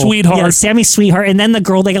 Sammy Sweetheart. Yeah, Sammy Sweetheart. And then the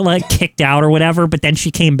girl they got like kicked out or whatever, but then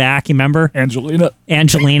she came back, you remember?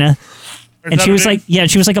 Angelina. And she was like,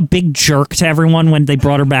 she was like a big jerk to everyone when they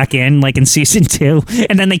brought her back in, like in season 2,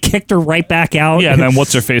 and then they kicked her right back out. Yeah, and then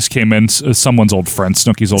what's her face came in, someone's old friend,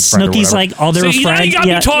 Snooki's old friend. Snooki's like other friend. Now you got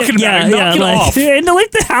me talking about it. Knock it off. And like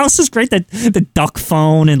the house is great. The duck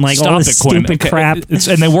phone and like all this stupid crap.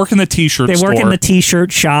 And they work in the t-shirt store. They work in the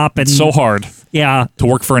t-shirt shop, and it's so hard. Yeah, to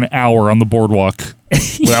work for an hour on the boardwalk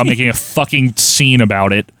without making a fucking scene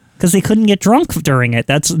about it. Because they couldn't get drunk during it.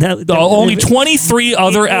 Only 23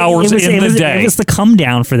 other hours in the day. It was the come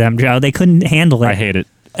down for them, Joe. They couldn't handle it. I hate it.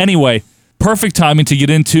 Anyway, perfect timing to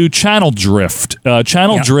get into channel drift.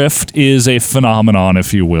 Drift is a phenomenon,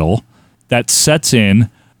 if you will, that sets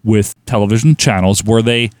in with television channels where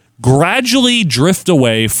they gradually drift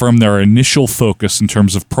away from their initial focus in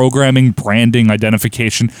terms of programming, branding,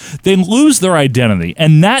 identification. They lose their identity.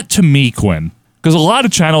 And that, to me, Quinn, because a lot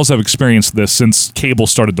of channels have experienced this since cable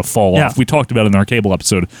started to fall off. We talked about it in our cable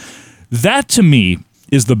episode. That, to me,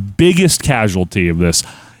 is the biggest casualty of this.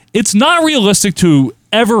 It's not realistic to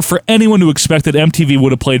ever for anyone to expect that MTV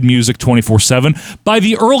would have played music 24/7. By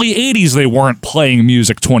the early 80s, they weren't playing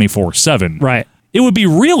music 24/7. Right. It would be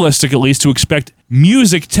realistic, at least, to expect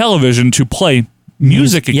music television to play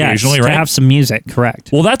music occasionally, yes, right? To have some music,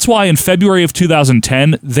 correct. Well, that's why in February of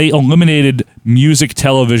 2010, they eliminated music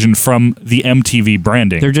television from the MTV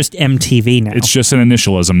branding. They're just MTV now. It's just an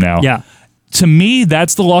initialism now. Yeah. To me,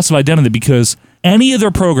 that's the loss of identity because any of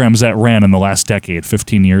their programs that ran in the last decade,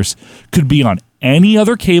 15 years, could be on any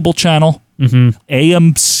other cable channel,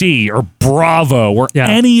 AMC or Bravo or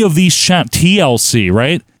any of these channels, TLC,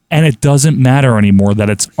 right? And it doesn't matter anymore that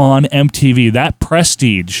it's on MTV. That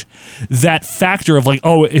prestige, that factor of like,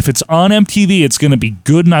 oh, if it's on MTV, it's going to be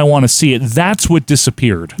good and I want to see it. That's what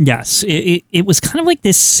disappeared. Yes. It was kind of like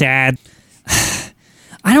this sad,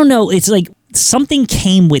 I don't know. It's like something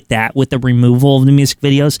came with that, with the removal of the music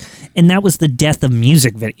videos. And that was the death of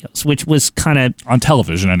music videos, which was kind of... On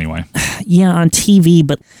television anyway. Yeah, on TV.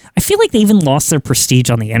 But I feel like they even lost their prestige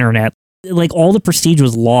on the internet. Like, all the prestige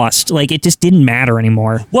was lost. Like, it just didn't matter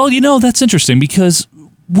anymore. Well, you know, that's interesting because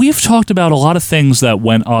we've talked about a lot of things that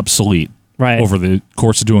went obsolete over the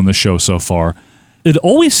course of doing the show so far. It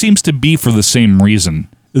always seems to be for the same reason.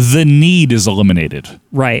 The need is eliminated.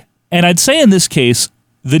 Right. And I'd say in this case,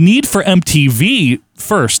 the need for MTV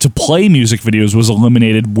first to play music videos was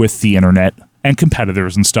eliminated with the internet and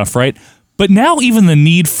competitors and stuff, right? But now even the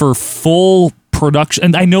need for full production,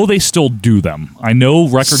 and I know they still do them. I know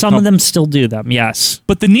Some of them still do them, yes.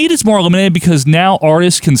 But the need is more eliminated because now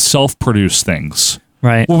artists can self-produce things.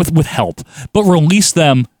 Right. With help. But release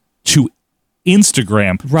them to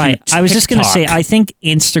Instagram. Right. I was just going to say, I think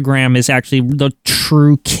Instagram is actually the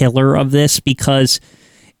true killer of this because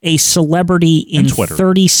a celebrity in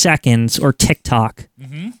 30 seconds, or TikTok,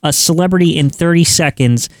 a celebrity in 30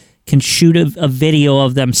 seconds can shoot a video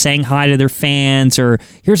of them saying hi to their fans, or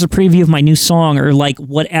here's a preview of my new song, or like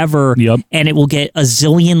whatever, and it will get a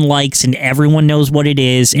zillion likes and everyone knows what it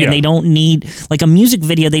is, and they don't need, like a music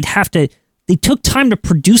video, they took time to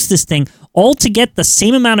produce this thing, all to get the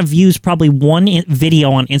same amount of views probably one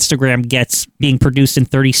video on Instagram gets being produced in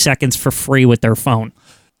 30 seconds for free with their phone.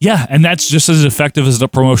 Yeah, and that's just as effective as a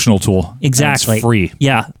promotional tool. Exactly. It's free.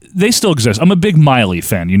 Yeah. They still exist. I'm a big Miley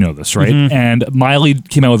fan. You know this, right? And Miley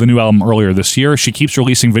came out with a new album earlier this year. She keeps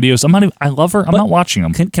releasing videos. I love her. I'm not watching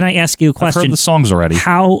them. Can I ask you a question? I've heard the songs already.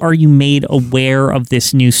 How are you made aware of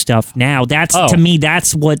this new stuff now? To me,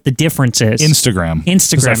 that's what the difference is. Instagram.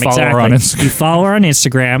 'Cause I follow her on Instagram. You follow her on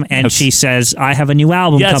Instagram, and she says, I have a new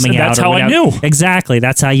album coming out. That's how I knew. Exactly.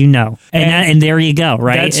 That's how you know. And there you go,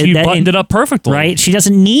 right? You buttoned it up perfectly. Right? She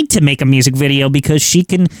doesn't need to make a music video because she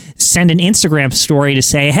can send an Instagram story to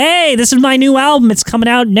say, hey, this is my new album. It's coming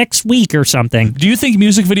out next week or something. Do you think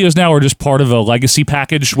music videos now are just part of a legacy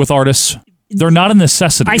package with artists? They're not a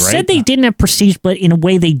necessity, I right? said they didn't have prestige, but in a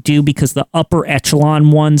way they do because the upper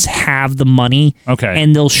echelon ones have the money. Okay.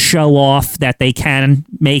 And they'll show off that they can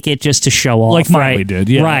make it just to show off. Like Miley did,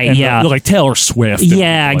 yeah. Right, And yeah. like Taylor Swift.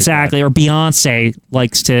 Yeah, exactly. Or Beyonce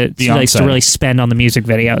likes to really spend on the music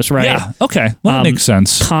videos, right? Yeah, okay. Well, that makes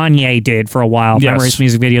sense. Kanye did for a while. Yes. Remember his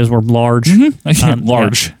music videos were large.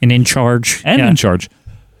 Large. Yeah, and in charge. In charge.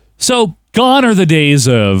 So, gone are the days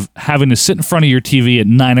of having to sit in front of your TV at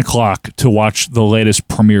 9 o'clock to watch the latest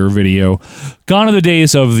premiere video. Gone are the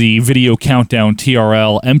days of the video countdown,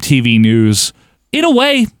 TRL, MTV News. In a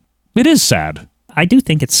way, it is sad. I do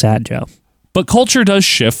think it's sad, Joe. But culture does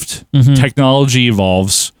shift. Technology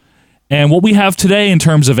evolves. And what we have today in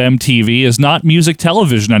terms of MTV is not music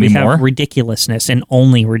television anymore. We have ridiculousness and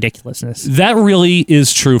only ridiculousness. That really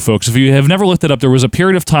is true, folks. If you have never looked it up, there was a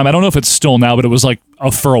period of time, I don't know if it's still now, but it was like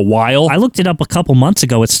for a while. I looked it up a couple months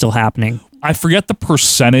ago. It's still happening. I forget the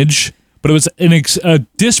percentage, but it was a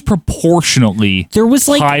disproportionately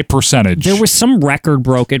high percentage. There was some record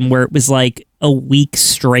broken where it was like a week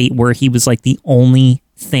straight where he was like the only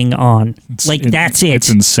thing on. That's it. It's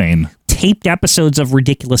insane. Taped episodes of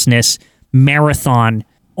ridiculousness, marathon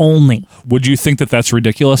only. Would you think that that's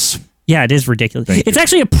ridiculous? Yeah, it is ridiculous. It's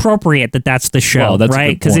actually appropriate that that's the show,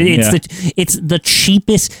 right? Because it's the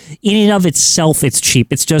cheapest in and of itself. It's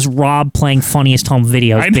cheap. It's just Rob playing funniest home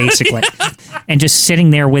videos, basically, and just sitting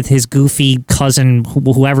there with his goofy cousin,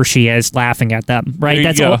 whoever she is, laughing at them. Right?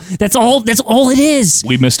 That's all it is.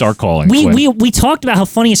 We missed our calling. We talked about how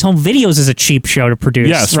funniest home videos is a cheap show to produce.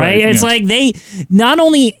 Yes, right. It's like they not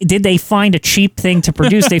only did they find a cheap thing to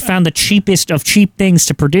produce, they found the cheapest of cheap things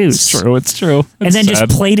to produce. It's true. And then just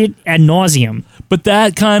played it ad nauseum. But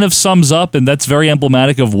that kind of sums up, and that's very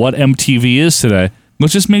emblematic of what MTV is today.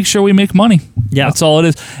 Let's just make sure we make money. Yeah. That's all it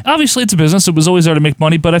is. Obviously, it's a business. It was always there to make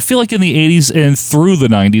money, but I feel like in the 80s and through the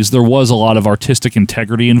 90s, there was a lot of artistic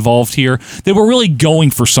integrity involved here. They were really going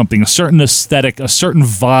for something, a certain aesthetic, a certain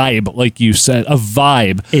vibe, like you said, a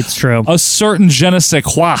vibe. It's true. A certain je ne sais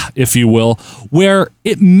quoi, if you will, where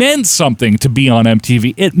it meant something to be on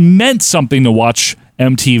MTV. It meant something to watch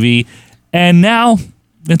MTV, and now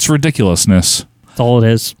it's ridiculousness. That's all it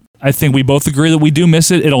is. I think we both agree that we do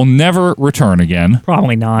miss it. It'll never return again.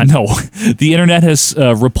 Probably not. No. The internet has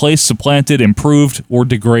replaced, supplanted, improved, or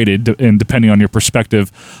degraded, and depending on your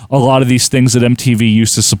perspective, a lot of these things that MTV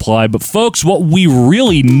used to supply. But folks, what we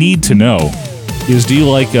really need to know is, do you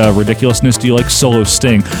like ridiculousness? Do you like solo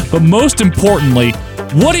Sting? But most importantly,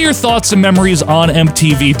 what are your thoughts and memories on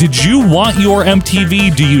MTV? Did you want your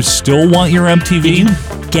MTV? Do you still want your MTV? Did you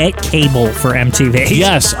get cable for MTV?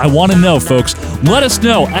 Yes, I want to know, folks. Let us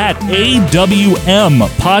know at AWM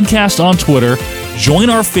Podcast on Twitter. Join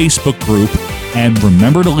our Facebook group. And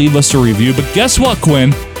remember to leave us a review. But guess what,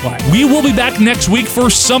 Quinn? What? We will be back next week for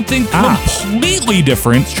something completely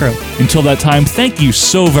different. It's true. Until that time, thank you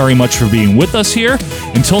so very much for being with us here.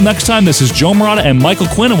 Until next time, this is Joe Morata and Michael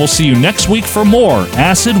Quinn, and we'll see you next week for more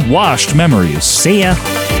Acid Washed Memories. See ya.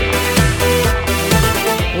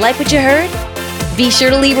 Like what you heard? Be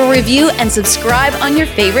sure to leave a review and subscribe on your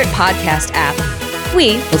favorite podcast app.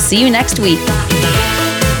 We will see you next week.